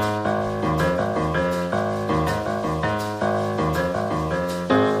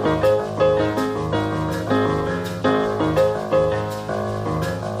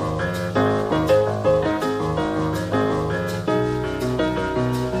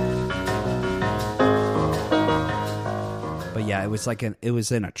 Yeah, it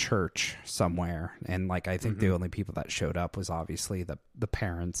was in a church somewhere, and like I think the only people that showed up was obviously the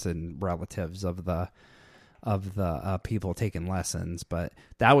parents and relatives of the people taking lessons. But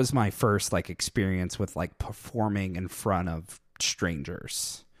that was my first like experience with like performing in front of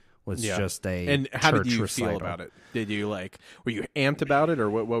strangers. Was just a And how did you recital. feel about it? Did you were you amped about it, or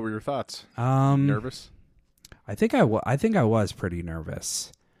what were your thoughts? Nervous? I think I was pretty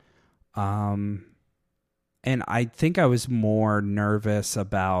nervous. And I think I was more nervous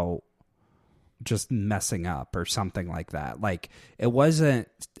about just messing up or something like that. Like it wasn't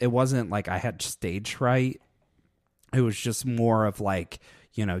like I had stage fright. It was just more of like,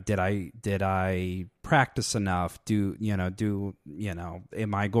 did I practice enough? Am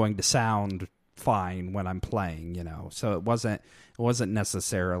I going to sound fine when I'm playing, So it wasn't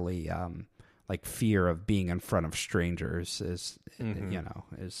necessarily like fear of being in front of strangers is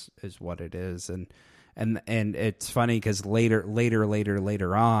what it is. And it's funny because later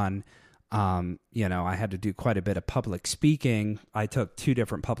on, I had to do quite a bit of public speaking. I took 2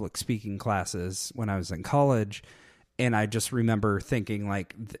 different public speaking classes when I was in college, and I just remember thinking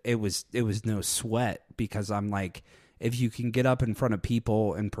like it was no sweat, because I'm like, if you can get up in front of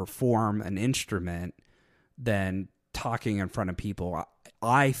people and perform an instrument, then talking in front of people,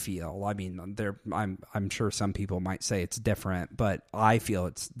 I feel, I mean, I'm sure some people might say it's different, but I feel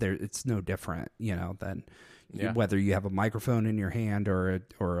it's no different, than whether you have a microphone in your hand or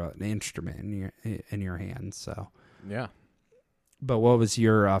an instrument in your hand. So, yeah. But what was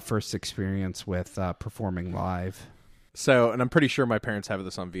your first experience with performing live? So, and I'm pretty sure my parents have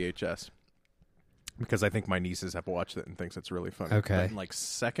this on VHS, because I think my nieces have watched it and thinks it's really funny. Okay. But in like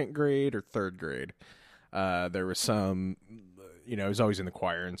 2nd grade or 3rd grade, there was some, I was always in the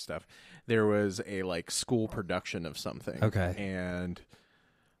choir and stuff. There was a like school production of something. Okay. And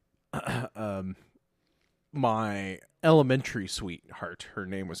my elementary sweetheart, her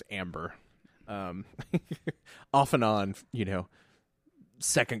name was Amber. Off and on,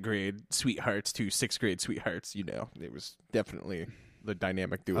 2nd grade sweethearts to 6th grade sweethearts, it was definitely the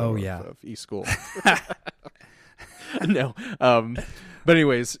dynamic duo of East School. No. But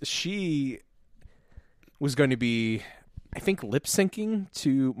anyways, she was going to be, I think, lip syncing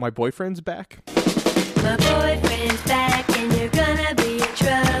to My Boyfriend's Back. My boyfriend's back and you're gonna be in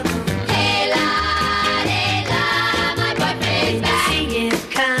trouble. Hey la, my boyfriend's back. When you see him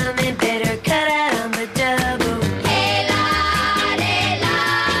coming, better cut out on the double. Hey la,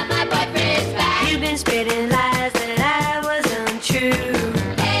 my boyfriend's back. You've been spreading lies that I was untrue.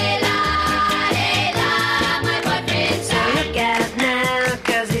 Hey la, my boyfriend's back. So look out now,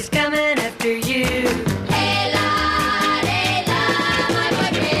 'cause he's coming after you.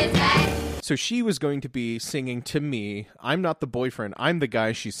 So she was going to be singing to me. I'm not the boyfriend. I'm the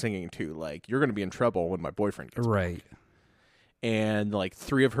guy she's singing to. Like, you're going to be in trouble when my boyfriend gets Right. back. And like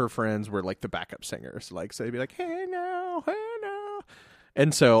 3 of her friends were like the backup singers. Like, so they'd be like, hey now, hey now.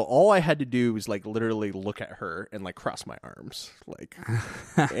 And so all I had to do was like literally look at her and like cross my arms. Like,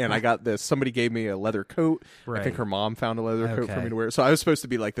 and I got this. Somebody gave me a leather coat. Right. I think her mom found a leather coat for me to wear. So I was supposed to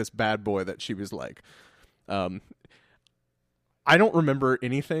be like this bad boy that she was like, I don't remember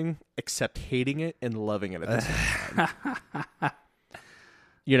anything except hating it and loving it at the same time.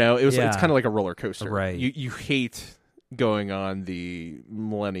 It's kind of like a roller coaster. Right. You hate going on the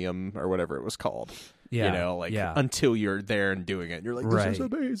Millennium or whatever it was called. Yeah. Until you're there and doing it. And you're like, this is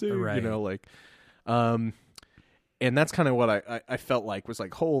amazing. Right. And that's kind of what I felt like was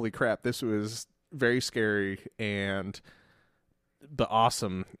like, holy crap, this was very scary but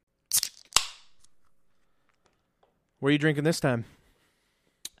awesome. What are you drinking this time?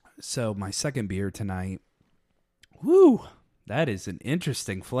 So my second beer tonight. Woo! That is an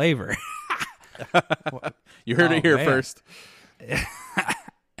interesting flavor. You heard it here first.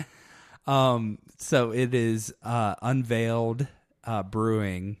 So it is Unveiled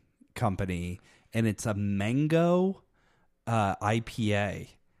Brewing Company, and it's a mango IPA,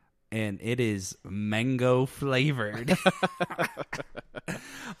 and it is mango flavored.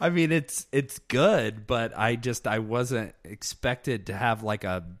 I mean, it's good, but I wasn't expected to have like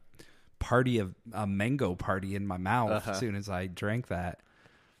a mango party in my mouth as soon as I drank that.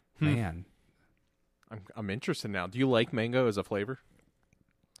 Man, I'm interested now. Do you like mango as a flavor?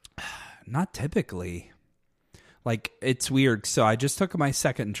 not typically. Like, it's weird. So I just took my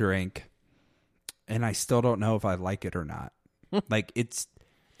second drink, and I still don't know if I like it or not. Like, it's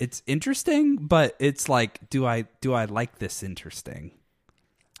interesting, but it's like, do I like this interesting?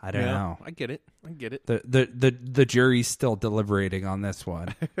 I don't know. I get it. The jury's still deliberating on this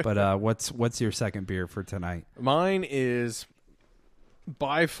one. But what's your second beer for tonight? Mine is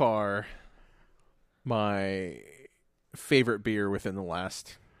by far my favorite beer within the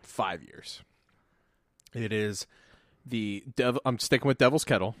last 5 years. It is I'm sticking with Devil's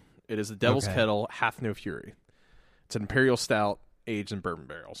Kettle. It is the Devil's Kettle Hath No Fury. It's an imperial stout aged in bourbon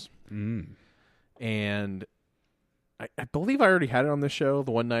barrels. And I believe I already had it on this show the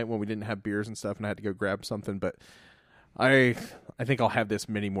one night when we didn't have beers and stuff and I had to go grab something, but I think I'll have this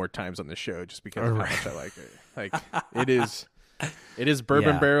many more times on the show just because of how much I like it. Like it is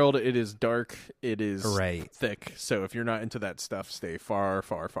bourbon barreled, it is dark, it is thick. So if you're not into that stuff, stay far,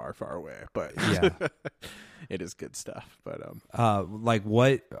 far, far, far away. But it is good stuff. But like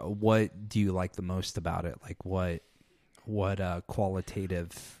what do you like the most about it? Like what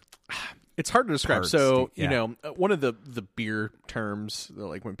qualitative? It's hard to describe. So, you know, one of the beer terms,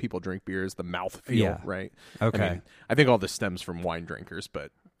 like when people drink beer, is the mouthfeel, right? Okay. I mean, I think all this stems from wine drinkers,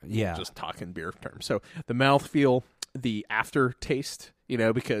 but just talking beer terms. So the mouthfeel, the aftertaste, you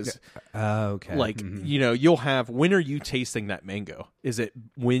know, because like, you know, you'll have, when are you tasting that mango? Is it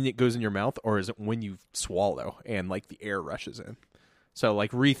when it goes in your mouth or is it when you swallow and like the air rushes in? So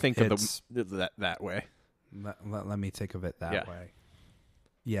like rethink of that way. Let me think of it that way.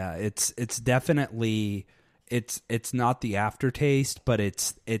 Yeah, it's definitely it's not the aftertaste, but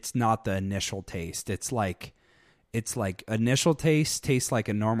it's not the initial taste. It's like initial taste tastes like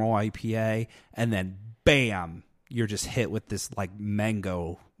a normal IPA, and then bam, you're just hit with this like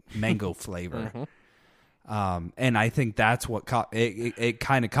mango flavor. And I think that's what it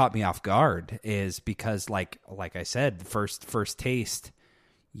kind of caught me off guard, is because like I said, first taste,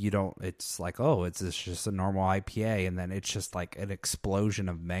 it's like, oh, it's just a normal IPA, and then it's just like an explosion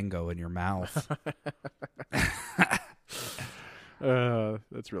of mango in your mouth.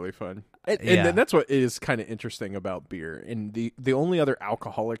 That's really fun. And that's what is kind of interesting about beer. And the only other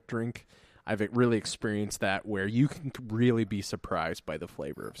alcoholic drink I've really experienced that where you can really be surprised by the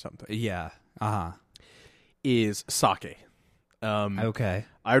flavor of something. Yeah. Is sake. Okay.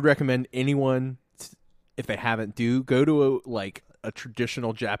 I would recommend anyone, if they haven't, go to a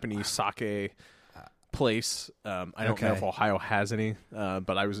traditional Japanese sake place. I don't know if Ohio has any,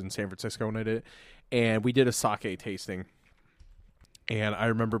 but I was in San Francisco when I did it, and we did a sake tasting. And I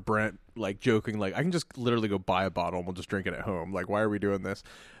remember Brent like joking, like, I can just literally go buy a bottle and we'll just drink it at home. Like, why are we doing this?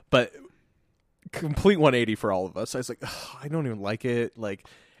 But complete 180 for all of us. I was like, I don't even like it. Like,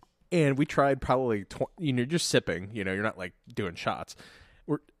 and we tried probably, you're just sipping. You know, you're not like doing shots.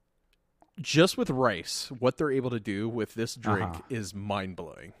 Just with rice, what they're able to do with this drink is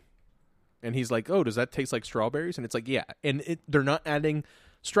mind-blowing. And he's like, oh, does that taste like strawberries? And it's like, yeah. And they're not adding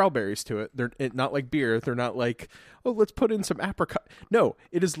strawberries to it. They're not like beer. They're not like, oh, let's put in some apricot. No,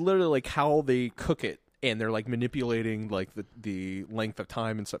 it is literally like how they cook it. And they're like manipulating like the length of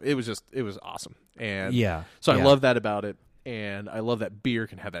time and stuff. It was awesome. And so I love that about it. And I love that beer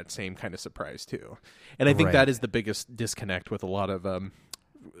can have that same kind of surprise too. And I think that is the biggest disconnect with a lot of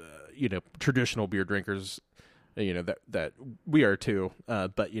traditional beer drinkers, that we are too.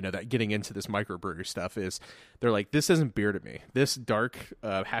 But that getting into this microbrewery stuff is, they're like, this isn't beer to me. This dark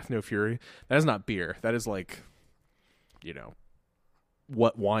Hath No Fury, that is not beer. That is like,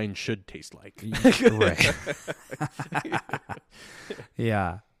 what wine should taste like. Right.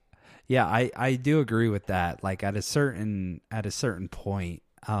 Yeah. I do agree with that. Like at a certain point,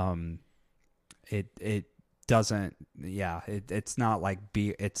 it doesn't, it's not like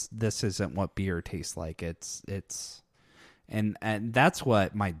beer. This isn't what beer tastes like. And that's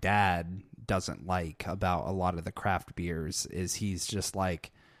what my dad doesn't like about a lot of the craft beers, is he's just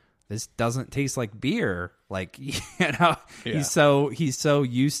like, this doesn't taste like beer. Like, he's so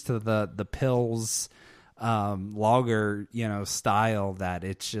used to the pills, lager, style, that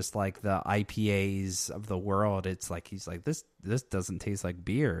it's just like the IPAs of the world. It's like, he's like, this doesn't taste like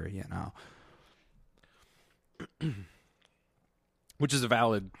beer, Which is a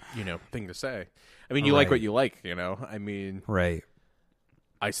valid, thing to say. I mean, you like what you like, I mean, right.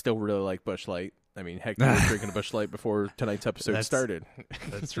 I still really like Busch Light. I mean, heck, I was drinking a Busch Light before tonight's episode started.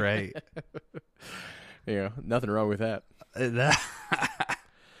 That's right. Nothing wrong with that.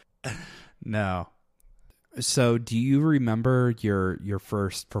 No. So, do you remember your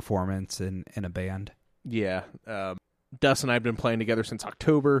first performance in a band? Yeah. Dust and I have been playing together since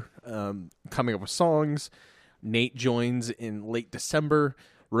October, coming up with songs. Nate joins in late December.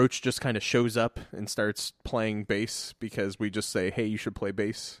 Roach just kind of shows up and starts playing bass because we just say, hey, you should play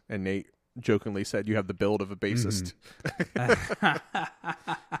bass. And Nate jokingly said, you have the build of a bassist.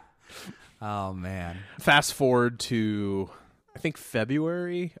 Oh, man. Fast forward to, I think,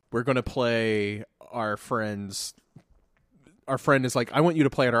 February. We're going to play our friend is like, I want you to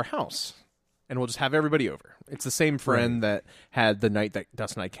play at our house. And we'll just have everybody over. It's the same friend that had the night that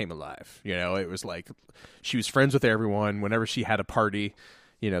Dustin and I came alive. You know, it was like she was friends with everyone. Whenever she had a party,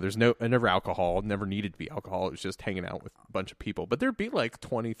 you know, there's never alcohol, never needed to be alcohol. It was just hanging out with a bunch of people. But there'd be like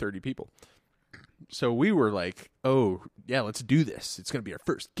 20, 30 people. So we were like, oh, yeah, let's do this. It's going to be our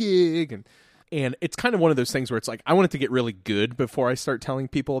first gig. And it's kind of one of those things where it's like, I want it to get really good before I start telling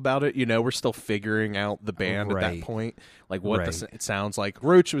people about it. You know, we're still figuring out the band at that point, like what it sounds like.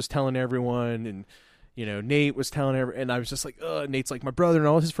 Roach was telling everyone, and, you know, Nate was telling everyone. And I was just like, Nate's like, my brother and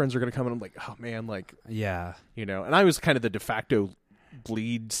all his friends are going to come. And I'm like, oh, man, like, yeah. You know, and I was kind of the de facto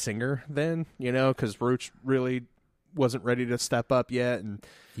lead singer then, you know, because Roach really wasn't ready to step up yet. And,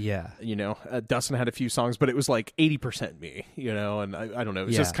 you know, Dustin had a few songs, but it was like 80% me, you know, and I don't know.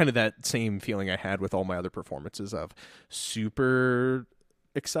 It's just kind of that same feeling I had with all my other performances of super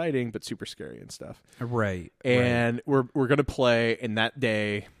exciting, but super scary and stuff. Right. And we're going to play in that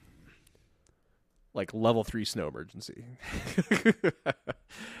day, like level 3 snow emergency. We've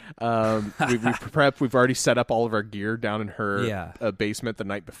prepped. We've already set up all of our gear down in her basement the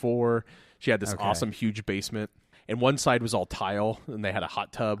night before. She had this awesome, huge basement. And one side was all tile, and they had a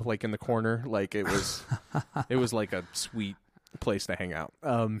hot tub like in the corner. Like it was, it was like a sweet place to hang out.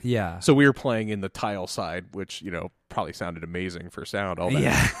 So we were playing in the tile side, which, you know, probably sounded amazing for sound. All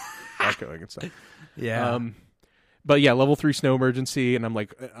that echoing and stuff. But yeah, level 3 snow emergency, and I'm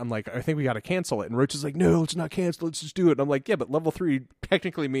like, I think we got to cancel it. And Roach is like, no, let's not cancel. Let's just do it. And I'm like, yeah, but level 3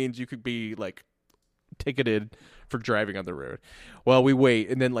 technically means you could be like ticketed for driving on the road. Well, we wait,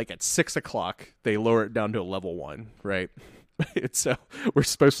 and then like at 6:00 they lower it down to a level 1, right? And so we're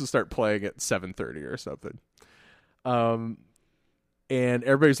supposed to start playing at 7:30 or something. And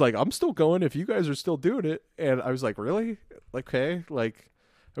everybody's like, I'm still going if you guys are still doing it. And I was like, really? Okay,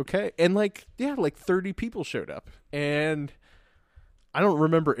 okay. And like, yeah, like 30 people showed up, and I don't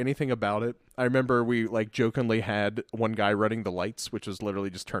remember anything about it. I remember we like jokingly had one guy running the lights, which was literally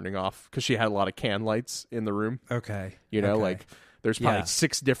just turning off because she had a lot of can lights in the room. Okay. You know, like there's probably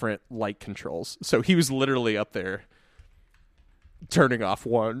 6 different light controls. So he was literally up there turning off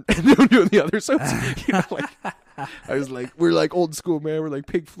one and doing the other. So, it's, you know, like I was like, we're like old school, man. We're like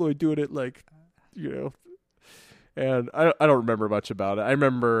Pink Floyd doing it, like, you know. And I don't remember much about it. I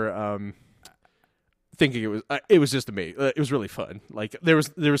remember thinking it was just amazing. It was really fun. Like there was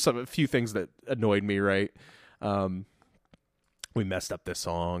a few things that annoyed me. Right, we messed up this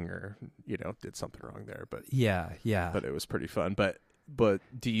song, or you know, did something wrong there. But but it was pretty fun. But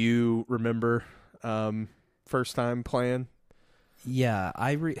do you remember first time playing? Yeah,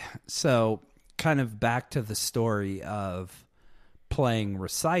 so kind of back to the story of playing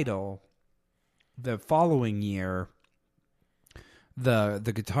recital. The following year, the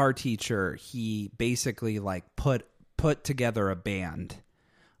guitar teacher, he basically like put together a band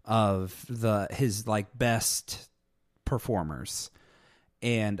of his like best performers.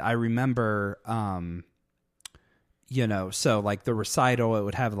 And I remember you know, so like the recital, it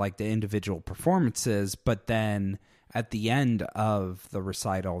would have like the individual performances, but then at the end of the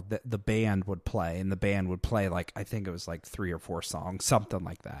recital, the band would play, and the band would play like, I think it was like 3 or 4 songs, something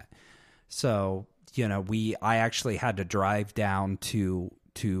like that. So, you know, I actually had to drive down to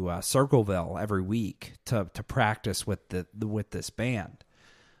Circleville every week to practice with this band.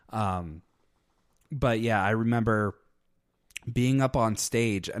 But yeah, I remember being up on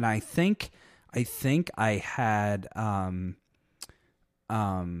stage, and I think I had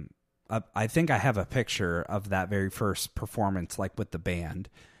I think I have a picture of that very first performance, like with the band,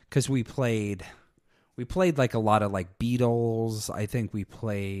 because we played like a lot of like Beatles. I think we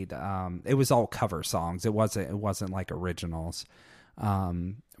played it was all cover songs. It wasn't like originals.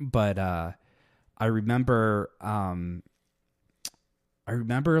 But I remember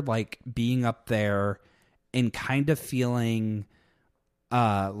like being up there and kind of feeling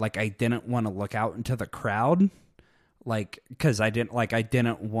like I didn't want to look out into the crowd, like because I didn't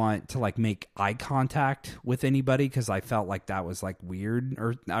want to like make eye contact with anybody, because I felt like that was like weird,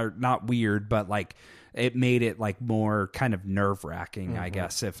 or not weird, but like it made it like more kind of nerve-wracking, I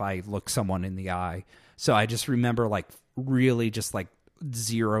guess, if I look someone in the eye. So I just remember like really just like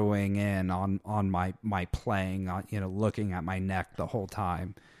zeroing in on my playing, on, you know, looking at my neck the whole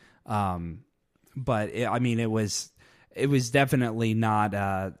time. But it was definitely not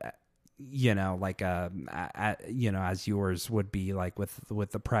you know, like you know, as yours would be like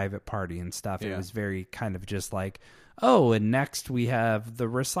with the private party and stuff. It was very kind of just like, oh, and next we have the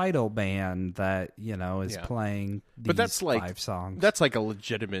recital band that, you know, is playing these but that's like 5 songs. That's like a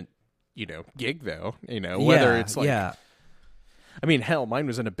legitimate, you know, gig though, you know, whether it's like I mean, hell, mine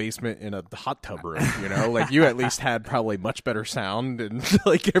was in a basement in a hot tub room, you know? Like, you at least had probably much better sound and,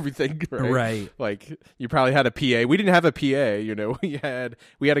 like, everything, right? Right. Like, you probably had a PA. We didn't have a PA, you know? We had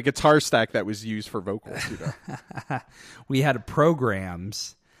a guitar stack that was used for vocals, you know? We had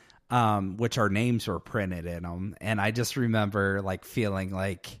programs, which our names were printed in them. And I just remember, like, feeling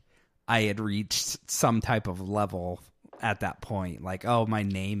like I had reached some type of level at that point, like, oh, my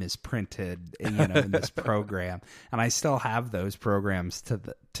name is printed, you know, in this program, and I still have those programs to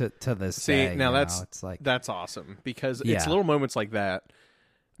this day. See, now it's like that's awesome, because Yeah. it's little moments like that,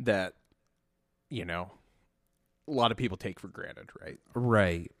 you know, a lot of people take for granted, right?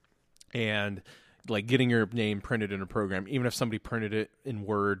 right, And like getting your name printed in a program, even if somebody printed it in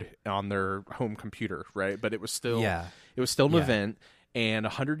Word on their home computer, right? But it was still Yeah. an Yeah. event. And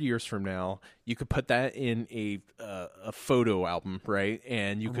 100 years from now, you could put that in a photo album, right?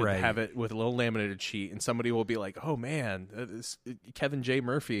 And you could Right. have it with a little laminated sheet, and somebody will be like, "Oh man, Kevin J.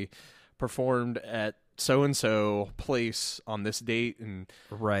 Murphy performed at so and so place on this date," and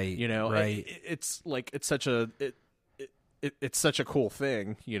right, you know, right, it's like it's such a cool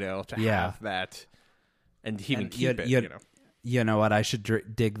thing, you know, to Yeah. have that and even And keep it, you- you know. You know what? I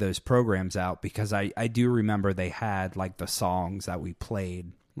should dig those programs out, because I do remember they had like the songs that we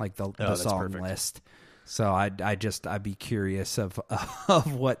played, like the that's song perfect. list. So I'd be curious of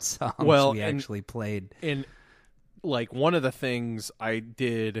of what songs Well, we and- actually played. And like one of the things I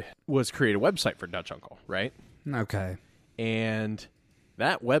did was create a website for Dutch Uncle, right? Okay. And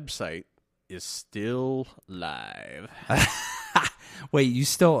that website is still live. Wait, you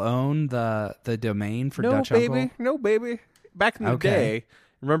still own the domain for No, Dutch baby. Uncle? No, baby. Back in the Okay. day,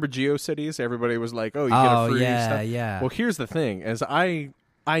 remember GeoCities? Everybody was like, "Oh, you get a free yeah, stuff." yeah. Well, here's the thing: as I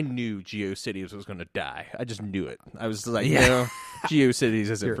knew GeoCities was going to die. I just knew it. I was like, Yeah. "No, GeoCities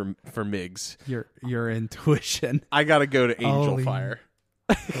isn't for MIGs. Your intuition. I got to go to Angel Holy- Fire."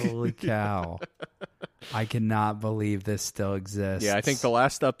 Holy cow. I cannot believe this still exists. Yeah, I think the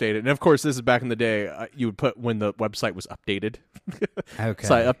last updated, and of course, this is back in the day. You would put when the website was updated. Okay.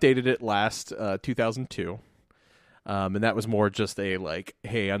 So I updated it last 2002. And that was more just a like,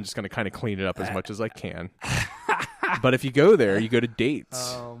 hey, I'm just going to kind of clean it up as much as I can. But if you go there, you go to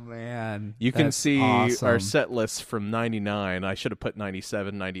dates. Oh man. You can That's see awesome. our set list from 99. I should have put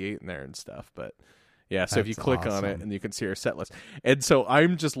 97, 98 in there and stuff. But yeah, so if you That's click on it awesome. and you can see our set list. And so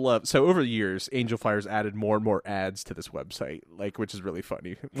I'm just so over the years, Angel Fire's added more and more ads to this website, like, which is really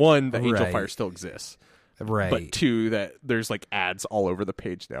funny. One, that Angel Right. Fire still exists. Right. But two, that there's like ads all over the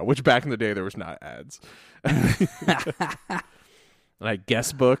page now, which back in the day there was not ads. And I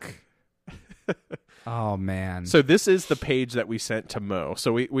guest book. Oh man. So this is the page that we sent to Mo.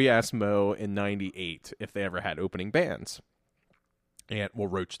 So we asked Mo in '98 if they ever had opening bands. And well,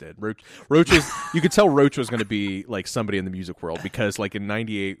 Roach did. Roach was, you could tell Roach was going to be like somebody in the music world, because like in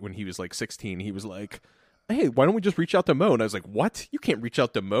 '98 when he was like 16, he was like, "Hey, why don't we just reach out to Mo?" And I was like, "What? You can't reach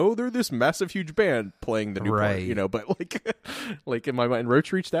out to Mo? They're this massive, huge band playing the new part, Right. you know." But like, like in my mind,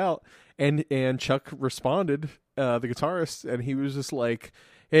 Roach reached out, and Chuck responded, the guitarist, and he was just like,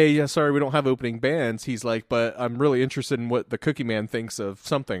 "Hey, yeah, sorry, we don't have opening bands." He's like, "But I'm really interested in what the Cookie Man thinks of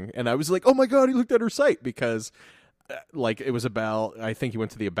something." And I was like, "Oh my god!" He looked at her site, because like it was about, I think he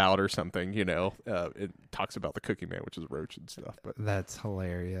went to the About or something, you know. It talks about the Cookie Man, which is Roach and stuff. That's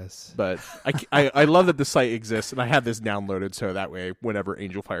hilarious. But I love that the site exists, and I have this downloaded so that way whenever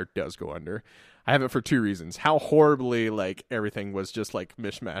Angel Fire does go under, I have it for two reasons. How horribly like everything was just like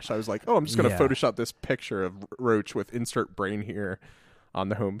mishmash. I was like, oh, I'm just gonna Yeah. Photoshop this picture of Roach with insert brain here on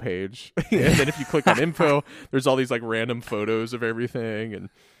the homepage, and then if you click on info, there's all these like random photos of everything. And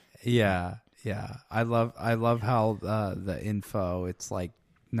Yeah. Yeah. I love how the info, it's like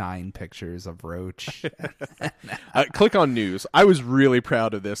 9 pictures of Roach. click on news. I was really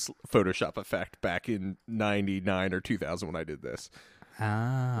proud of this Photoshop effect back in '99 or 2000 when I did this.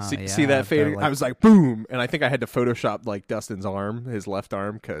 See that fading? I was like, boom, and I think I had to Photoshop like Dustin's arm, his left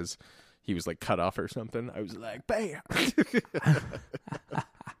arm, because he was like cut off or something. I was like, bam.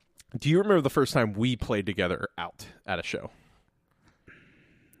 Do you remember the first time we played together out at a show?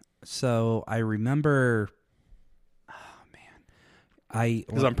 So I remember,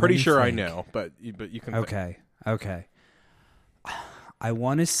 Because I'm pretty sure I know, but you can. think. Okay. I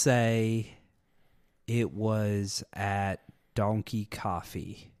want to say it was at Donkey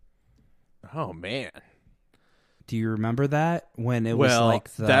Coffee. Oh man. Do you remember that? When it was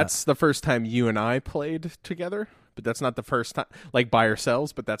like that's the first time you and I played together, but that's not the first time, like by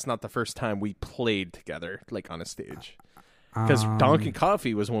ourselves, but that's not the first time we played together, like on a stage. Because Donkey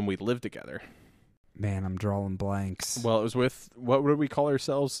Coffee was when we lived together. Man, I'm drawing blanks. Well, it was with, what would we call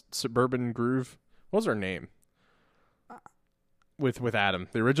ourselves? Suburban Groove? What was our name? with Adam.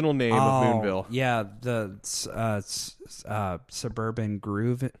 The original name of Moonville. Yeah, the Suburban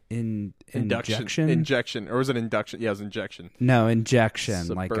Groove Injection, or was it Induction? Yeah, it was Injection. No, Injection.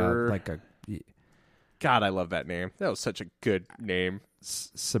 Like a God, I love that name. That was such a good name.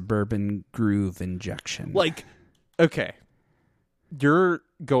 Suburban Groove Injection. Like, okay, you're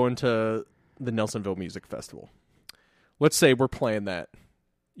going to the Nelsonville Music Festival. Let's say we're playing that.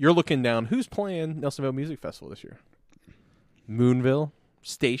 You're looking down. Who's playing Nelsonville Music Festival this year? Moonville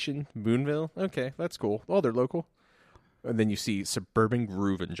Station. Moonville. Okay, that's cool. Oh, they're local. And then you see Suburban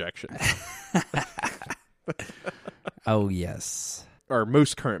Groove Injection. Oh, yes. Our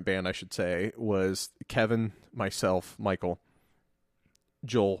most current band, I should say, was Kevin, myself, Michael,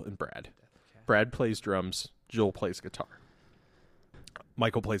 Joel, and Brad. Brad plays drums. Joel plays guitar.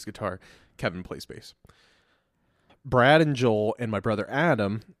 Michael plays guitar. Kevin plays bass. Brad and Joel and my brother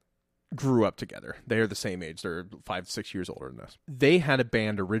Adam grew up together. They are the same age. They're 5-6 years older than us. They had a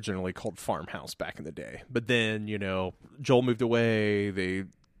band originally called Farmhouse back in the day. But then, Joel moved away. They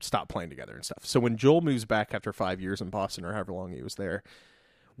stopped playing together and stuff. So when Joel moves back after 5 years in Boston, or however long he was there,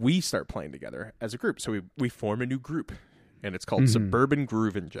 we start playing together as a group. So we form a new group, and it's called Suburban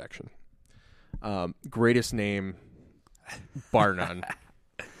Groove Injection. Greatest name, bar none.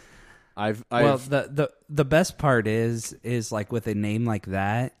 Well, the best part is like with a name like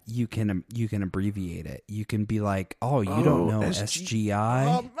that, you can abbreviate it. You can be like, oh, you don't know SGI?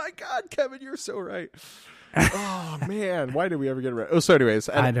 Oh my God, Kevin, you're so right. Oh man, why did we ever get it right? Oh, so anyways,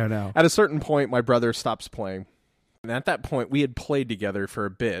 I don't know. At a certain point, my brother stops playing, and at that point, we had played together for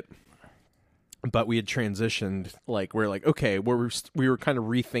a bit, but we had transitioned. Like we're like, okay, we were kind of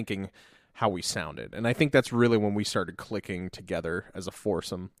rethinking how we sounded, and I think that's really when we started clicking together as a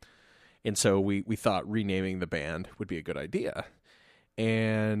foursome. And so we thought renaming the band would be a good idea.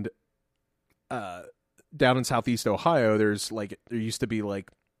 And down in Southeast Ohio, there used to be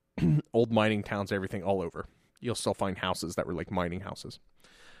like old mining towns, everything all over. You'll still find houses that were like mining houses.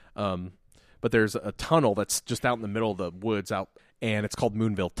 But there's a tunnel that's just out in the middle of the woods and it's called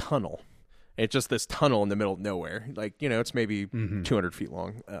Moonville Tunnel. It's just this tunnel in the middle of nowhere. Like, it's maybe 200 feet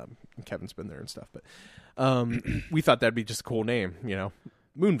long. Kevin's been there and stuff. But we thought that'd be just a cool name,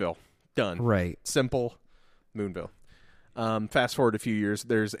 Moonville. Done. Right. Simple. Moonville. Fast forward a few years,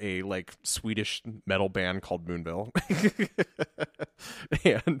 there's a Swedish metal band called Moonville.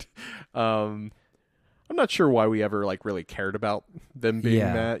 And I'm not sure why we ever really cared about them being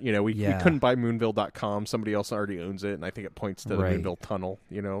that. We couldn't buy Moonville.com. Somebody else already owns it, and I think it points to the Moonville Tunnel,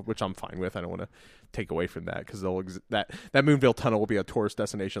 which I'm fine with. I don't want to take away from that because that Moonville Tunnel will be a tourist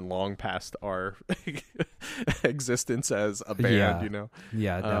destination long past our existence as a band,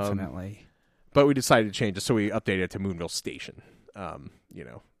 Yeah, definitely. But we decided to change it, so we updated it to Moonville Station.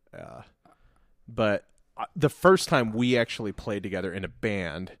 But the first time we actually played together in a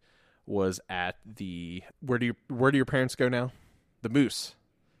band was at the where do your parents go now? The Moose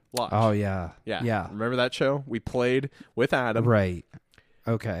Lodge. Oh yeah. Remember that show? We played with Adam. Right.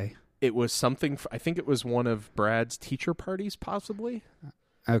 Okay. It was something. I think it was one of Brad's teacher parties, possibly.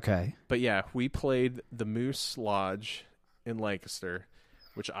 Okay. But yeah, we played the Moose Lodge in Lancaster,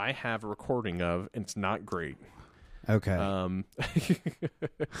 which I have a recording of, and it's not great. Okay.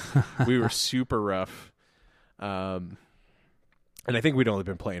 We were super rough. And I think we'd only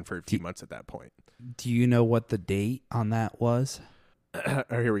been playing for a few months at that point. Do you know what the date on that was? Oh,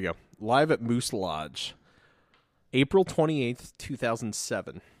 here we go. Live at Moose Lodge, April 28th,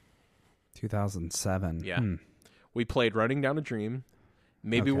 2007. 2007. Yeah. We played Running Down a Dream,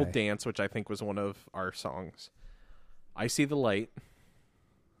 Maybe We'll Dance, which I think was one of our songs. I See the Light,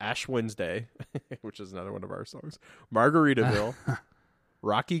 Ash Wednesday, which is another one of our songs, Margaritaville,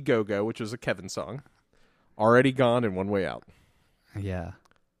 Rocky Go-Go, which was a Kevin song, Already Gone, and One Way Out. Yeah.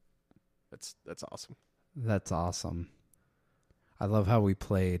 That's awesome. That's awesome. I love how we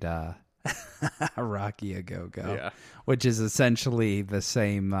played Rocky a Go-Go, which is essentially the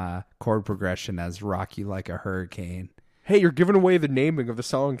same chord progression as Rock You Like a Hurricane. Hey, you're giving away the naming of the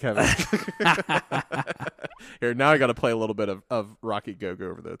song, Kevin. Here, now I got to play a little bit of Rocky Go-Go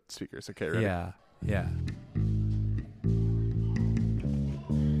over the speakers. Okay, ready? Yeah.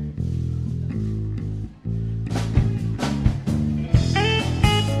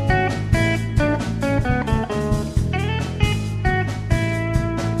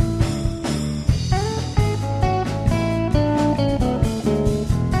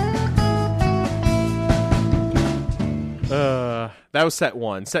 That was set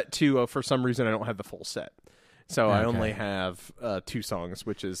one. Set two, for some reason, I don't have the full set. So I only Okay. have 2 songs,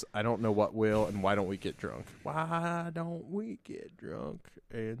 which is I Don't Know What Will and Why Don't We Get Drunk. Why don't we get drunk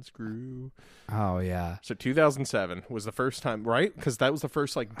and screw? Oh yeah. So 2007 was the first time, right? Because that was the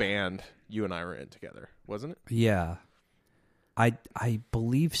first like band you and I were in together, wasn't it? Yeah. I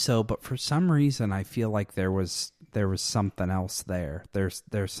believe so, but for some reason I feel like there was something else there. There's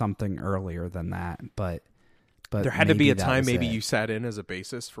something earlier than that, but There had to be maybe a that time was maybe it. you sat in as a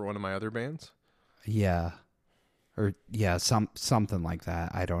bassist for one of my other bands. Yeah. Or yeah, something like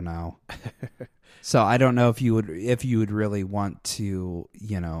that. I don't know. So I don't know if you would really want to,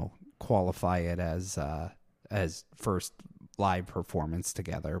 qualify it as first live performance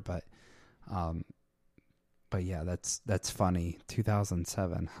together, but yeah, that's funny.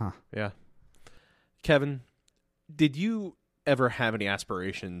 2007, huh? Yeah. Kevin, did you ever have any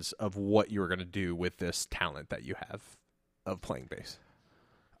aspirations of what you were going to do with this talent that you have of playing bass?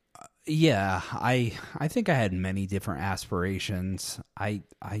 Yeah, I think I had many different aspirations. I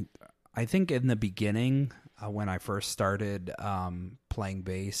think in the beginning, when I first started playing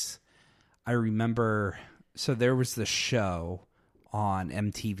bass, I remember. So there was this show on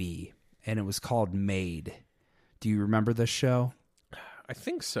MTV, and it was called Made. Do you remember this show? I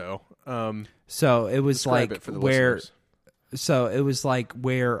think so. So it was Describe like it for the where. listeners. So it was like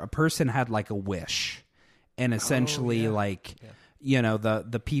where a person had like a wish, and essentially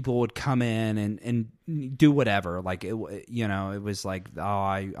the people would come in and do whatever. Like it was like, oh,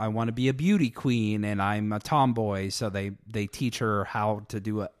 I want to be a beauty queen and I'm a tomboy, so they teach her how to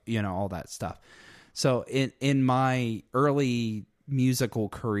do all that stuff. So in my early musical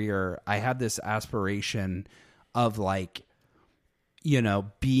career, I had this aspiration of like,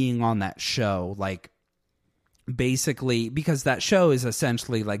 being on that show, like basically, because that show is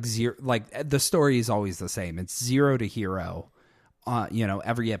essentially like zero, like the story is always the same. It's zero to hero,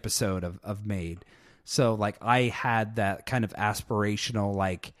 every episode of Made. So like I had that kind of aspirational,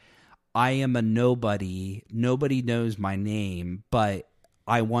 like I am a nobody knows my name, but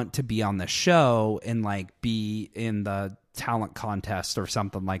I want to be on the show and like be in the talent contest or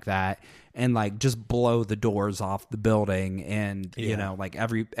something like that, and like just blow the doors off the building, and like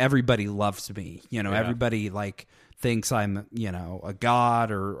everybody loves me, everybody like thinks I'm a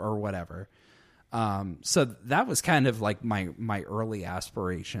god or whatever. So that was kind of like my early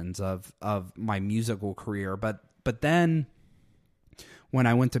aspirations of my musical career, but then when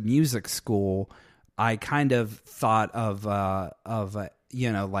I went to music school, I kind of thought of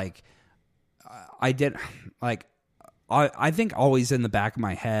like I did like I think always in the back of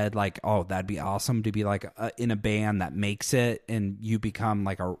my head, like, oh, that'd be awesome to be like in a band that makes it and you become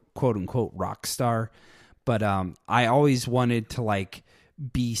like a quote unquote rock star. But I always wanted to like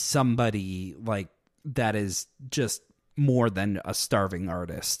be somebody like that is just more than a starving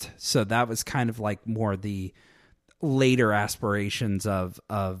artist. So that was kind of like more the later aspirations of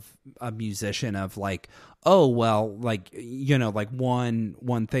a musician, of like, oh, well, like, like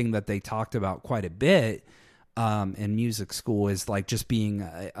one thing that they talked about quite a bit in music school is like just being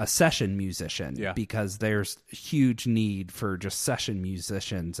a session musician, because there's huge need for just session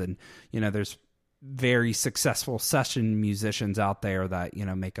musicians. And, there's very successful session musicians out there that,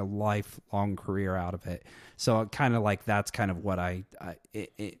 make a lifelong career out of it. So kind of like, that's kind of what I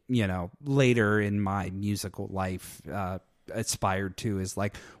later in my musical life, aspired to, is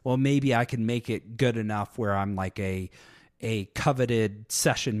like, well, maybe I can make it good enough where I'm like a coveted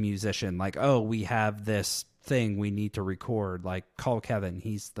session musician. Like, oh, we have this thing we need to record, like call Kevin,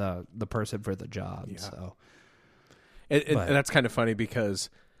 he's the person for the job. So and that's kind of funny,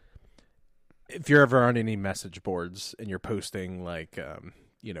 because if you're ever on any message boards and you're posting like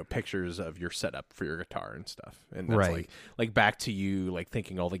pictures of your setup for your guitar and stuff, and that's Right. like back to you like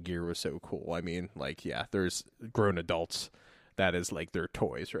thinking all the gear was so cool. I mean, like, yeah, there's grown adults that is like their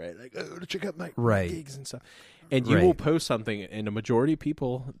toys, right? Like, oh, check out my Right. gigs and stuff. And you will post something, and a majority of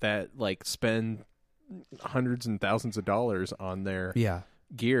people that like spend hundreds and thousands of dollars on their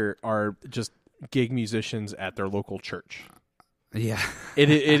gear are just gig musicians at their local church. Yeah. It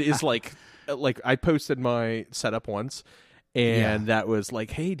is like I posted my setup once, and that was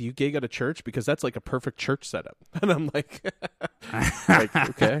like, hey, do you gig at a church? Because that's like a perfect church setup. And I'm like,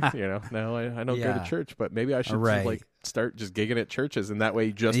 okay, no, I don't go to church, but maybe I should just, like start just gigging at churches, and that way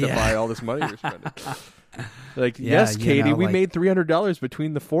you justify all this money you're spending. Like, yes, Katie, we made $300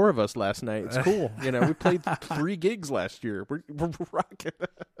 between the 4 of us last night. It's cool. We played 3 gigs last year. We're rocking.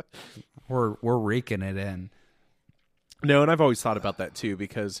 We're raking it in. No, and I've always thought about that too,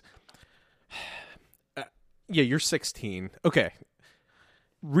 because you're 16. Okay.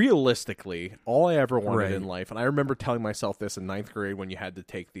 Realistically, all I ever wanted in life, and I remember telling myself this in 9th grade when you had to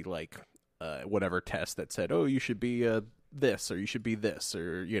take the like whatever test that said, oh, you should be this, or you should be this,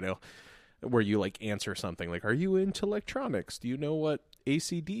 or, you know, where you like answer something like, are you into electronics? Do you know what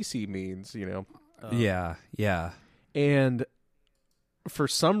AC/DC means? You know? Yeah. And for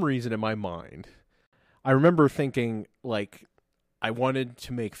some reason in my mind, I remember thinking like I wanted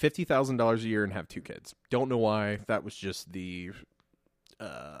to make $50,000 a year and have 2 kids. Don't know why. That was just the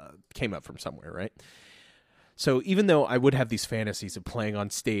came up from somewhere, right? So even though I would have these fantasies of playing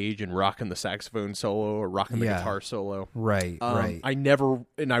on stage and rocking the saxophone solo or rocking the guitar solo, right. I never,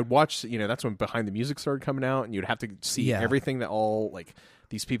 and I'd watch, you know, that's when Behind the Music started coming out, and you'd have to see everything that all like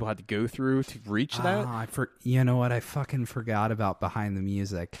these people had to go through to reach that. You know what? I fucking forgot about Behind the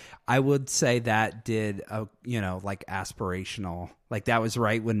Music. I would say that did, you know, like aspirational, like that was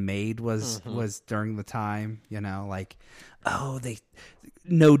right when Made was during the time, you know, like, oh, they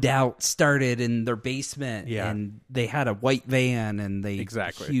No Doubt started in their basement, and they had a white van, and they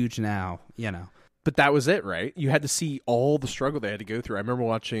huge now, you know. But that was it, right? You had to see all the struggle they had to go through. I remember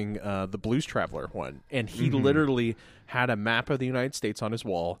watching the Blues Traveler one, and he literally had a map of the United States on his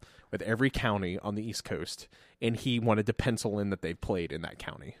wall with every county on the East Coast, and he wanted to pencil in that they played in that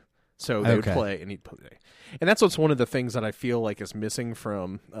county. So they would play, and he'd play. And that's what's one of the things that I feel like is missing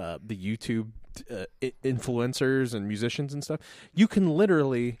from the YouTube influencers and musicians and stuff. You can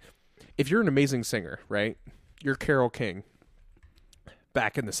literally, if you're an amazing singer, right? You're Carole King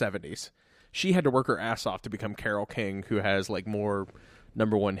back in the 70s. She had to work her ass off to become Carole King, who has like more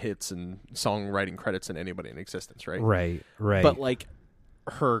 #1 hits and songwriting credits than anybody in existence, right? Right. But like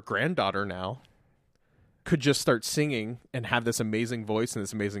her granddaughter now could just start singing and have this amazing voice and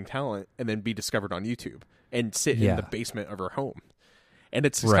this amazing talent, and then be discovered on YouTube and sit in the basement of her home. And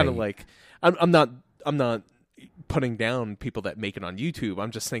it's kind of like, I'm not putting down people that make it on YouTube.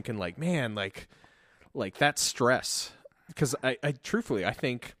 I'm just thinking like, man, like that stress. Because I truthfully, I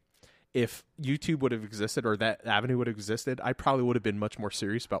think if YouTube would have existed, or that avenue would have existed, I probably would have been much more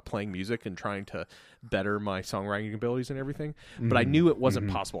serious about playing music and trying to better my songwriting abilities and everything. But I knew it wasn't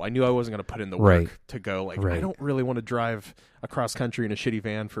possible. I knew I wasn't going to put in the work to go like, I don't really want to drive across country in a shitty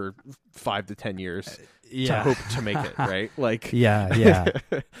van for 5 to 10 years to hope to make it, right? Like, yeah.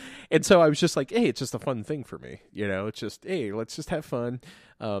 And so I was just like, hey, it's just a fun thing for me. You know, it's just, hey, let's just have fun.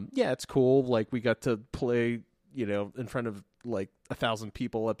 It's cool. Like, we got to play, you know, in front of like 1,000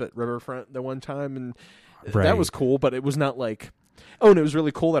 people up at Riverfront the one time, and that was cool. But it was not like, oh, and it was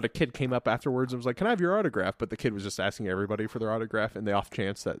really cool that a kid came up afterwards and was like, "Can I have your autograph?" But the kid was just asking everybody for their autograph, and the off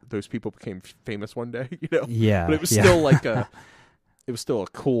chance that those people became famous one day, you know. Yeah, but it was still like it was still a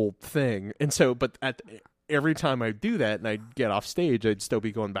cool thing. And so, but every time I do that and I'd get off stage, I'd still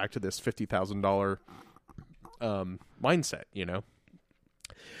be going back to this $50,000 mindset, you know,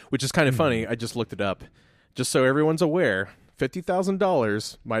 which is kind of funny. I just looked it up. Just so everyone's aware,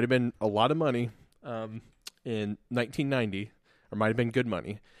 $50,000 might have been a lot of money in 1990, or might have been good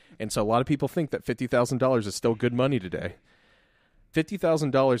money. And so a lot of people think that $50,000 is still good money today. $50,000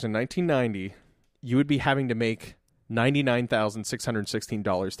 in 1990, you would be having to make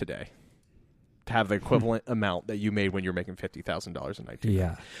 $99,616 today to have the equivalent amount that you made when you're making $50,000 in 1990.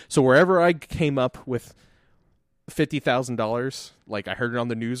 Yeah. So wherever I came up with $50,000, like I heard it on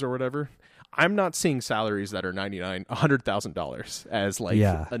the news or whatever, I'm not seeing salaries that are $100,000 as like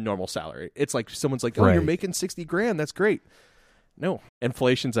a normal salary. It's like someone's like, "Oh, you're making $60,000. That's great." No,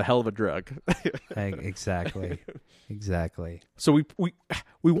 inflation's a hell of a drug. Exactly. So we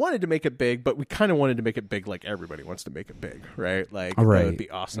wanted to make it big, but we kind of wanted to make it big like everybody wants to make it big, right? Like it would be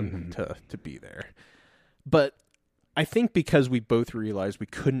awesome to be there. But I think because we both realized we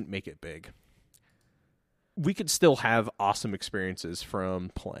couldn't make it big, we could still have awesome experiences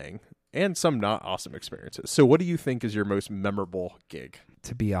from playing. And some not awesome experiences. So what do you think is your most memorable gig?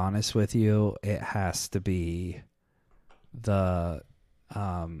 To be honest with you, it has to be the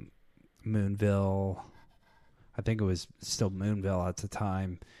Moonville, I think it was still Moonville at the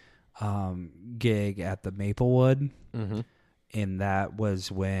time, gig at the Maplewood. And that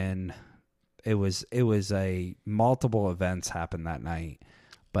was when it was a multiple events happened that night.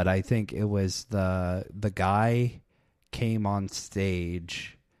 But I think it was the guy came on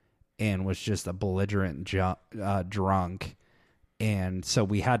stage and was just a belligerent drunk. And so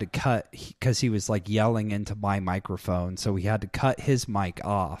we had to cut, because he was like yelling into my microphone. So we had to cut his mic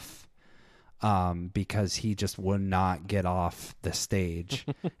off because he just would not get off the stage.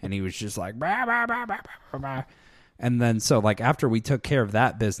 And he was just like, bah, bah, bah, bah, bah, bah. And then so like after we took care of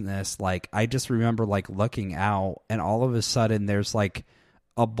that business, like I just remember like looking out, and all of a sudden there's like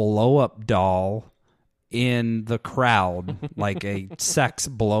a blow-up doll in the crowd, like a sex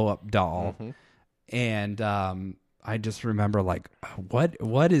blow-up doll. And I just remember like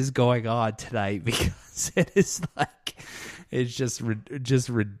what is going on tonight because it is like it's just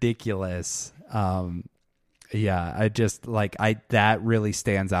ridiculous. Yeah, I just like that really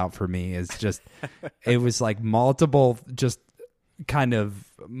stands out for me. Is just it was like multiple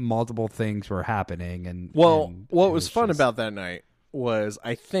things were happening and what was fun about that night was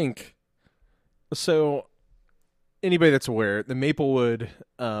I think so. Anybody that's aware, the Maplewood,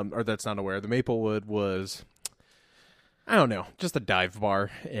 or that's not aware, the Maplewood was, I don't know, just a dive bar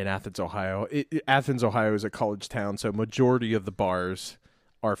in Athens, Ohio. Athens, Ohio is a college town, so majority of the bars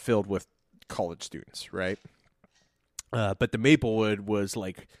are filled with college students, right? But the Maplewood was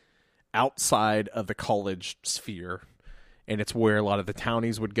like outside of the college sphere, and it's where a lot of the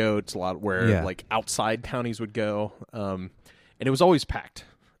townies would go. It's a lot where like outside townies would go, and it was always packed,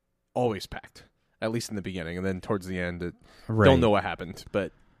 at least in the beginning, and then towards the end, don't know what happened,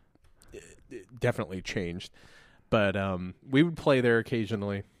 but it definitely changed. But we would play there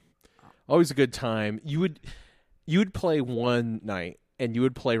occasionally. Always a good time. You would play one night, and you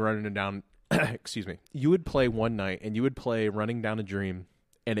would play running down. Excuse me. You would play one night, and you would play Running Down a Dream,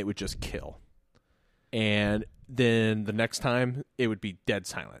 and it would just kill. And then the next time, it would be dead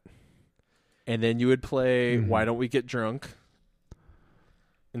silent. And then you would play Why Don't We Get Drunk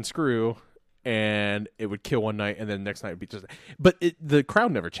and Screw, and it would kill one night, and then the next night would be just. But the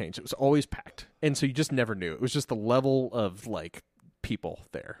crowd never changed. It was always packed, and so you just never knew. It was just the level of like people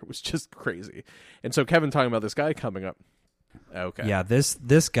there. It was just crazy. And so Kevin talking about this guy coming up. Okay. Yeah, this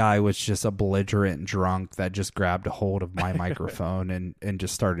guy was just a belligerent drunk that just grabbed a hold of my microphone and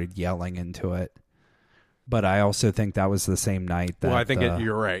just started yelling into it. But I also think that was the same night that. Well, I think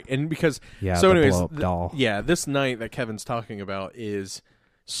you're right, and because so anyways, blow-up doll. This night that Kevin's talking about is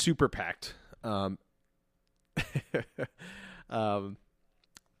super packed. At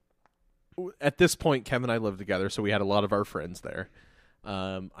this point, Kevin and I lived together, so we had a lot of our friends there.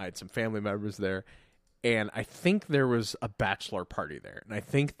 I had some family members there, and I think there was a bachelor party there, and I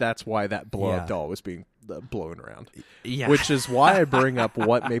think that's why that blow-up doll was being blown around. Yeah, which is why I bring up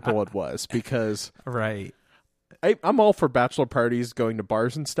what Maplewood was, because right. I'm all for bachelor parties, going to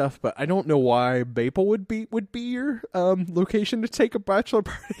bars and stuff, but I don't know why Maplewood would be your location to take a bachelor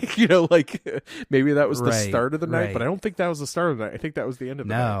party. You know, like maybe that was the start of the night, but I don't think that was the start of the night. I think that was the end of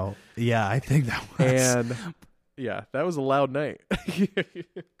the night. No, yeah, I think that was. And yeah, that was a loud night.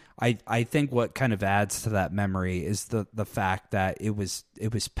 I think what kind of adds to that memory is the fact that it was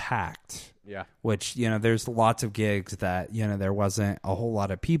packed. Yeah. Which, there's lots of gigs that, there wasn't a whole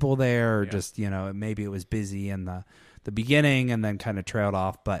lot of people there, or just, maybe it was busy in the beginning and then kind of trailed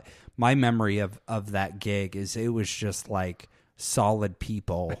off. But my memory of that gig is it was just like solid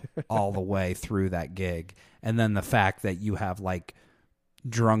people all the way through that gig. And then the fact that you have like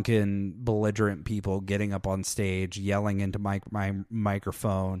drunken, belligerent people getting up on stage, yelling into my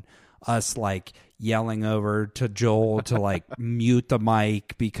microphone, us like yelling over to Joel to like mute the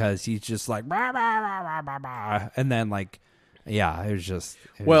mic because he's just like bah, bah, bah, bah, bah. And then like it was just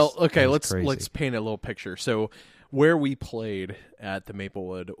let's paint a little picture. So where we played at the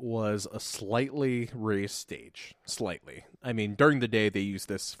Maplewood was a slightly raised stage. Slightly. I mean, during the day they used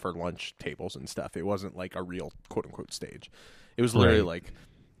this for lunch tables and stuff. It wasn't like a real quote unquote stage. It was literally like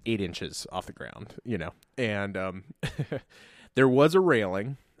 8 inches off the ground, and there was a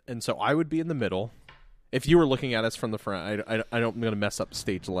railing. And so I would be in the middle. If you were looking at us from the front, I'm going to mess up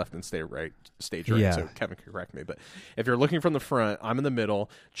stage left and stage right. Yeah. So Kevin can correct me. But if you're looking from the front, I'm in the middle.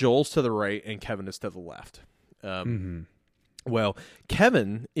 Joel's to the right, and Kevin is to the left. Well,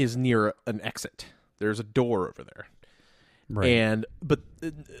 Kevin is near an exit. There's a door over there, right? But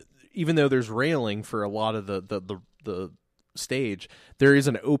even though there's railing for a lot of the stage, there is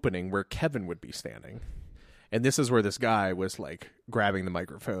an opening where Kevin would be standing. And this is where this guy was like grabbing the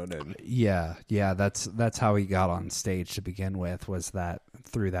microphone and that's how he got on stage to begin with, was that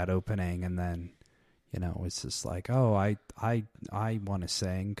through that opening. And then it was just like, oh, I want to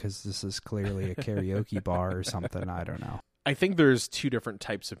sing because this is clearly a karaoke bar or something. I don't know. I think there's two different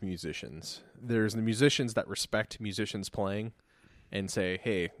types of musicians. There's the musicians that respect musicians playing and say,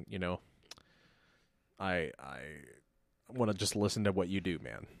 hey, I want to just listen to what you do,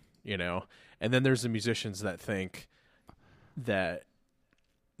 man. And then there's the musicians that think that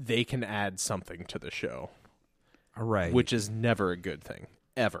they can add something to the show, right? Which is never a good thing,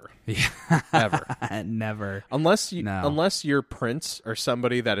 ever, ever, never. Unless you're Prince or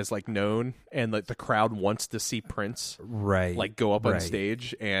somebody that is like known and like the crowd wants to see Prince, right? Like go up on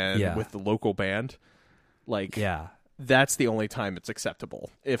stage and with the local band, that's the only time it's acceptable.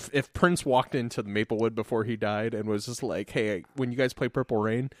 If Prince walked into the Maplewood before he died and was just like, hey, when you guys play Purple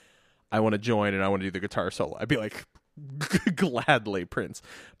Rain, I want to join and I want to do the guitar solo, I'd be like, gladly, Prince.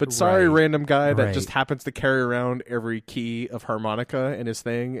 But sorry, random guy that just happens to carry around every key of harmonica in his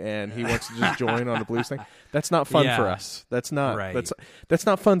thing, and he wants to just join on the blues thing. That's not fun for us. That's not that's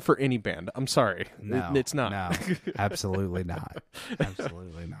not fun for any band. I'm sorry. No, it's not. No, absolutely not.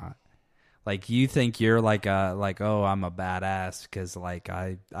 Absolutely not. Like, you think you're like oh, I'm a badass because like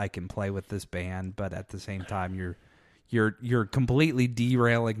I can play with this band, but at the same time you're completely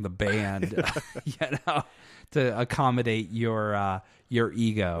derailing the band, to accommodate your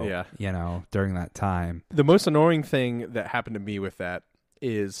ego, during that time. The most annoying thing that happened to me with that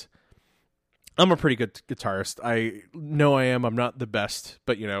is I'm a pretty good guitarist. I know I am. I'm not the best,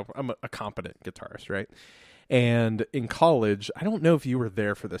 but I'm a competent guitarist, right? And in college, I don't know if you were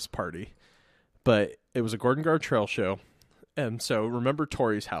there for this party, but it was a Gordon Gartrell show. And so remember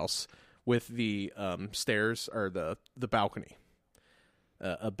Tori's house with the stairs or the balcony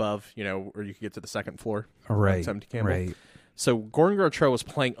above, where you could get to the second floor. Right. 70 Campbell. Right. So Gordon Gartrell was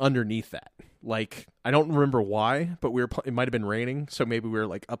playing underneath that. Like, I don't remember why, but it might have been raining, so maybe we were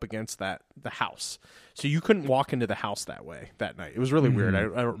like up against the house. So you couldn't walk into the house that way that night. It was really weird. I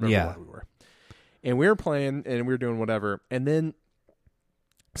don't remember why we were. And we were playing and we were doing whatever. And then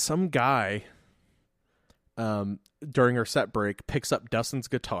some guy during our set break picks up Dustin's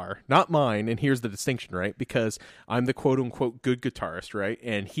guitar, not mine. And here's the distinction, right? Because I'm the quote unquote good guitarist, right?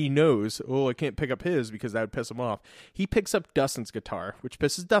 And he knows, I can't pick up his because that would piss him off. He picks up Dustin's guitar, which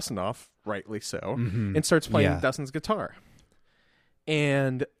pisses Dustin off, rightly so, and starts playing Dustin's guitar.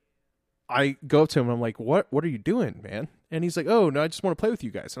 And I go up to him and I'm like, what are you doing, man? And he's like, oh, no, I just want to play with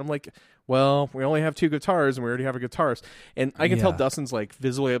you guys. And I'm like, well, we only have 2 guitars and we already have a guitarist. And I can tell Dustin's like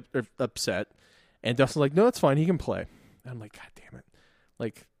visibly upset. And Dustin's like, no, that's fine. He can play. And I'm like, God damn it.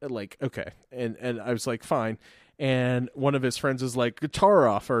 Like, okay. And I was like, fine. And one of his friends is like, guitar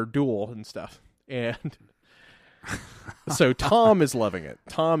off or duel and stuff. And so Tom is loving it.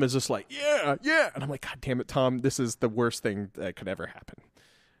 Tom is just like, yeah. And I'm like, God damn it, Tom. This is the worst thing that could ever happen.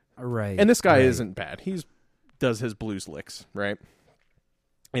 Right. And this guy isn't bad. He does his blues licks, right?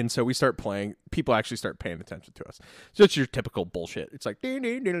 And so we start playing. People actually start paying attention to us. So it's your typical bullshit. It's like, and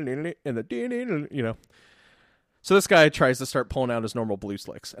the, So this guy tries to start pulling out his normal blues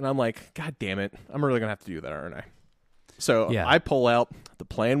licks. And I'm like, God damn it. I'm really going to have to do that, aren't I? So I pull out the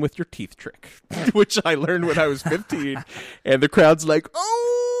playing with your teeth trick, which I learned when I was 15. And the crowd's like,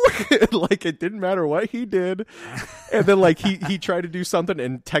 oh, like it didn't matter what he did. And then like he tried to do something,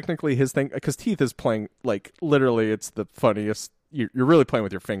 and technically his thing, because Teeth is playing, like literally it's the funniest. You're really playing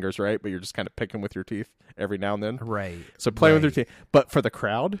with your fingers, right? But you're just kind of picking with your teeth every now and then. Right. So playing with your teeth. But for the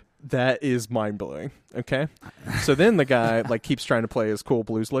crowd, that is mind-blowing. Okay? So then the guy like keeps trying to play his cool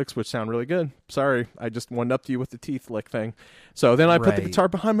blues licks, which sound really good. Sorry, I just one-upped you with the teeth lick thing. So then I put the guitar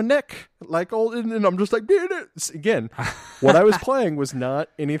behind my neck, like old, and I'm just like, again, what I was playing was not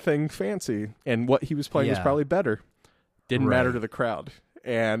anything fancy, and what he was playing was probably better. Didn't matter to the crowd.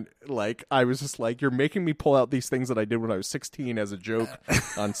 And like I was just like, you're making me pull out these things that I did when I was 16 as a joke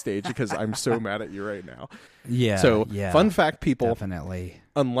on stage because I'm so mad at you right now. Yeah. So fun fact, people, definitely.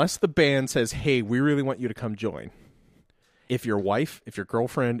 Unless the band says, hey, we really want you to come join. If your wife, if your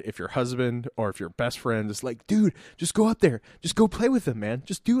girlfriend, if your husband, or if your best friend is like, dude, just go up there, just go play with them, man.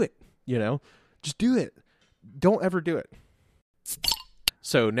 Just do it. Just do it. Don't ever do it.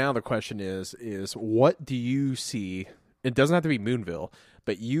 So now the question is what do you see? It doesn't have to be Moonville,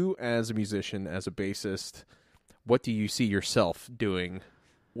 but you as a musician, as a bassist, what do you see yourself doing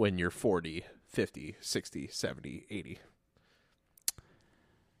when you're 40, 50, 60, 70, 80?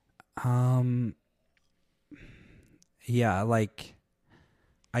 Yeah, like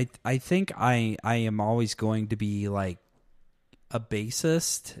I think I am always going to be like a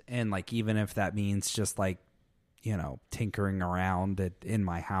bassist, and like even if that means just like, tinkering around in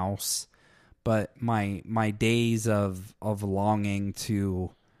my house. But my days of longing to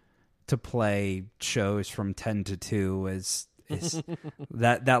play shows from 10 to 2 is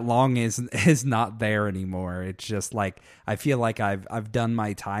that long is not there anymore. It's just like I feel like I've done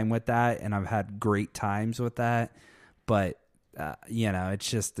my time with that, and I've had great times with that. But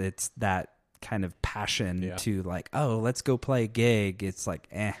it's that kind of passion to like, oh, let's go play a gig. It's like,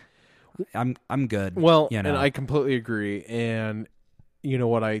 I'm good. Well, and I completely agree. And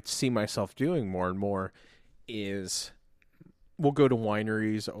what I see myself doing more and more is we'll go to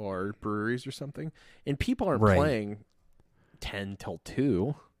wineries or breweries or something, and people aren't playing 10 till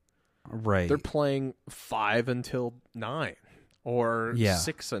 2. Right. They're playing 5 until 9 or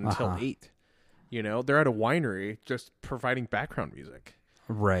 6 until 8. They're at a winery just providing background music.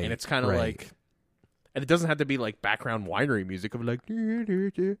 Right. And it's kind of like, And it doesn't have to be like background winery music of like,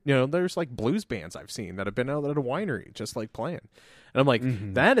 there's like blues bands I've seen that have been out at a winery just like playing. And I'm like,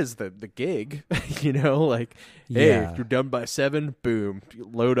 that is the gig, like, hey, if you're done by 7, boom,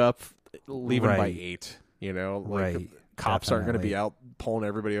 load up, leaving by 8, like cops aren't going to be out pulling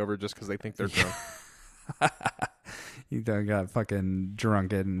everybody over just because they think they're drunk. You done got fucking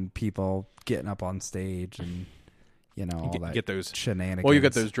drunken people getting up on stage and, all that get those shenanigans. Well, you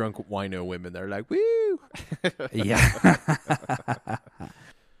got those drunk wino women that are like, woo! Yeah.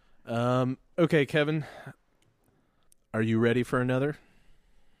 Okay, Kevin. Are you ready for another?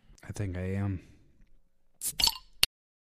 I think I am.